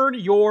turn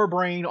your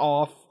brain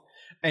off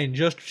and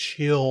just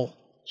chill.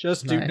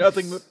 Just do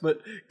nothing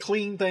but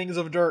clean things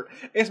of dirt.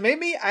 It's made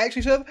me... I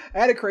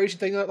had a crazy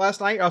thing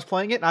last night. I was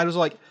playing it, and I was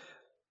like,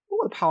 what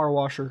would a power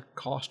washer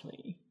cost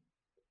me?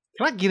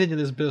 Can I get into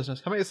this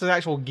business? I mean, it's an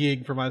actual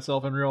gig for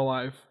myself in real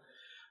life.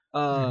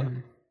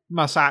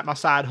 My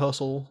side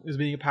hustle is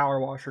being a power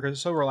washer because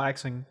it's so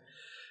relaxing.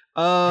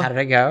 How did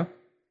it go?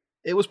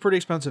 It was pretty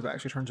expensive,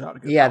 actually. Turns out.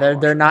 Yeah,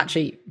 they're not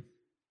cheap.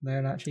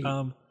 They're not cheap.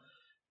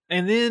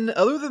 And then,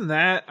 other than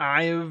that,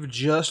 I've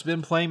just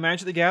been playing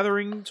Magic the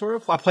Gathering. Sort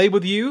of. I played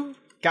with you.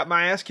 Got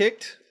my ass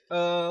kicked.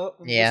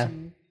 Yeah.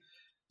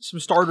 Some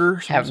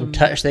starters. Haven't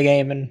touched the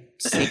game in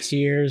 6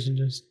 years and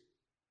just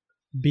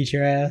beat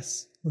your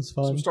ass. It was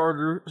fun.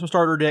 Some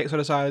starter decks I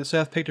decided.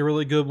 Seth picked a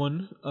really good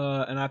one,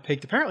 and I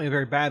picked apparently a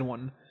very bad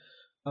one.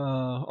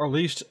 Or at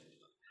least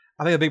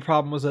I think a big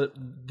problem was that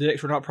the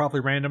decks were not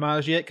properly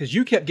randomized yet, because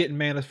you kept getting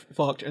mana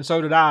fucked, and so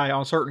did I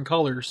on certain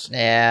colors.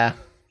 Yeah.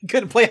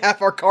 Couldn't play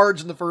half our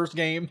cards in the first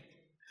game.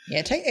 Yeah,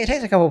 it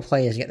takes a couple of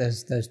plays to get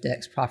those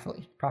decks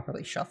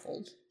properly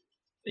shuffled.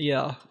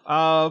 Yeah.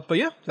 But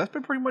yeah, that's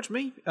been pretty much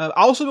me. I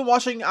also been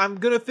watching. I'm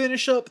gonna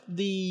finish up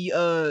the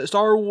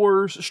Star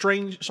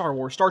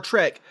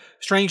Trek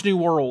Strange New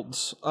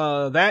Worlds.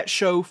 That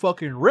show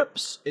fucking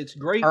rips. It's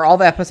great. Are all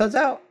the episodes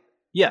out?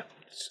 Yeah,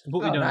 it's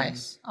completely Oh, done.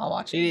 nice. I'll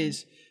watch it. It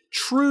is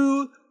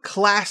true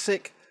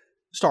classic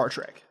Star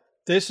Trek.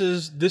 This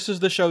is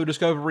the show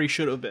Discovery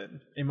should have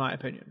been, in my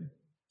opinion.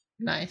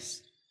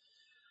 Nice.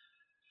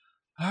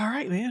 All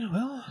right, man.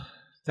 Well,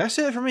 that's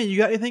it for me. You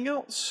got anything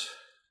else?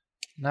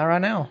 Not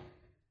right now.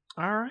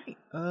 All right.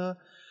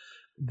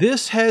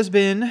 This has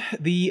been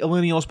the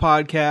Millennials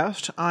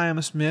Podcast. I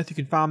am Smith. You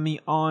can find me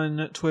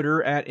on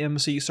Twitter at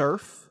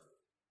MCSurf.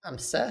 I'm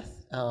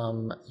Seth.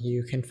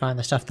 You can find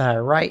the stuff that I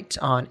write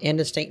on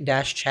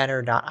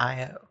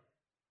indistinct-chatter.io.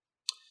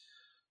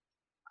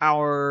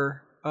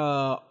 Our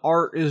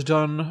art is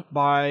done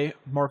by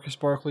Marcus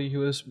Barkley,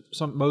 who is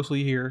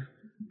mostly here.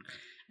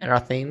 And our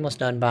theme was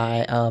done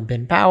by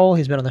Ben Powell.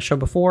 He's been on the show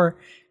before.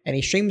 And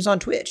he streams on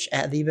Twitch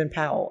at the Ben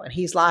Powell. And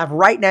he's live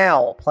right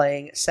now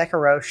playing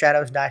Sekiro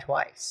Shadows Die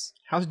Twice.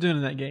 How's he doing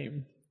in that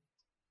game?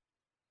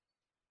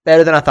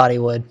 Better than I thought he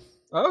would.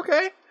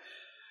 Okay.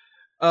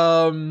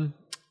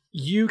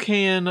 You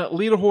can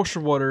lead a horse to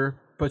water,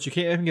 but you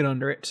can't even get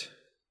under it.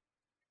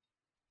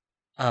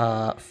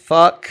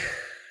 Fuck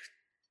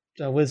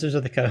the Wizards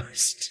of the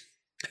Coast.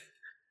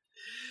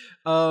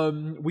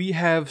 We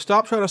have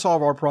stopped trying to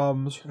solve our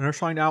problems and are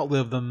trying to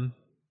outlive them.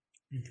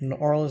 From New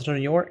Orleans to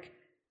New York,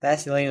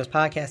 that's the Millennials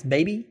Podcast,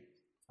 baby.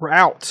 We're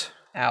out.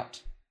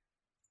 Out.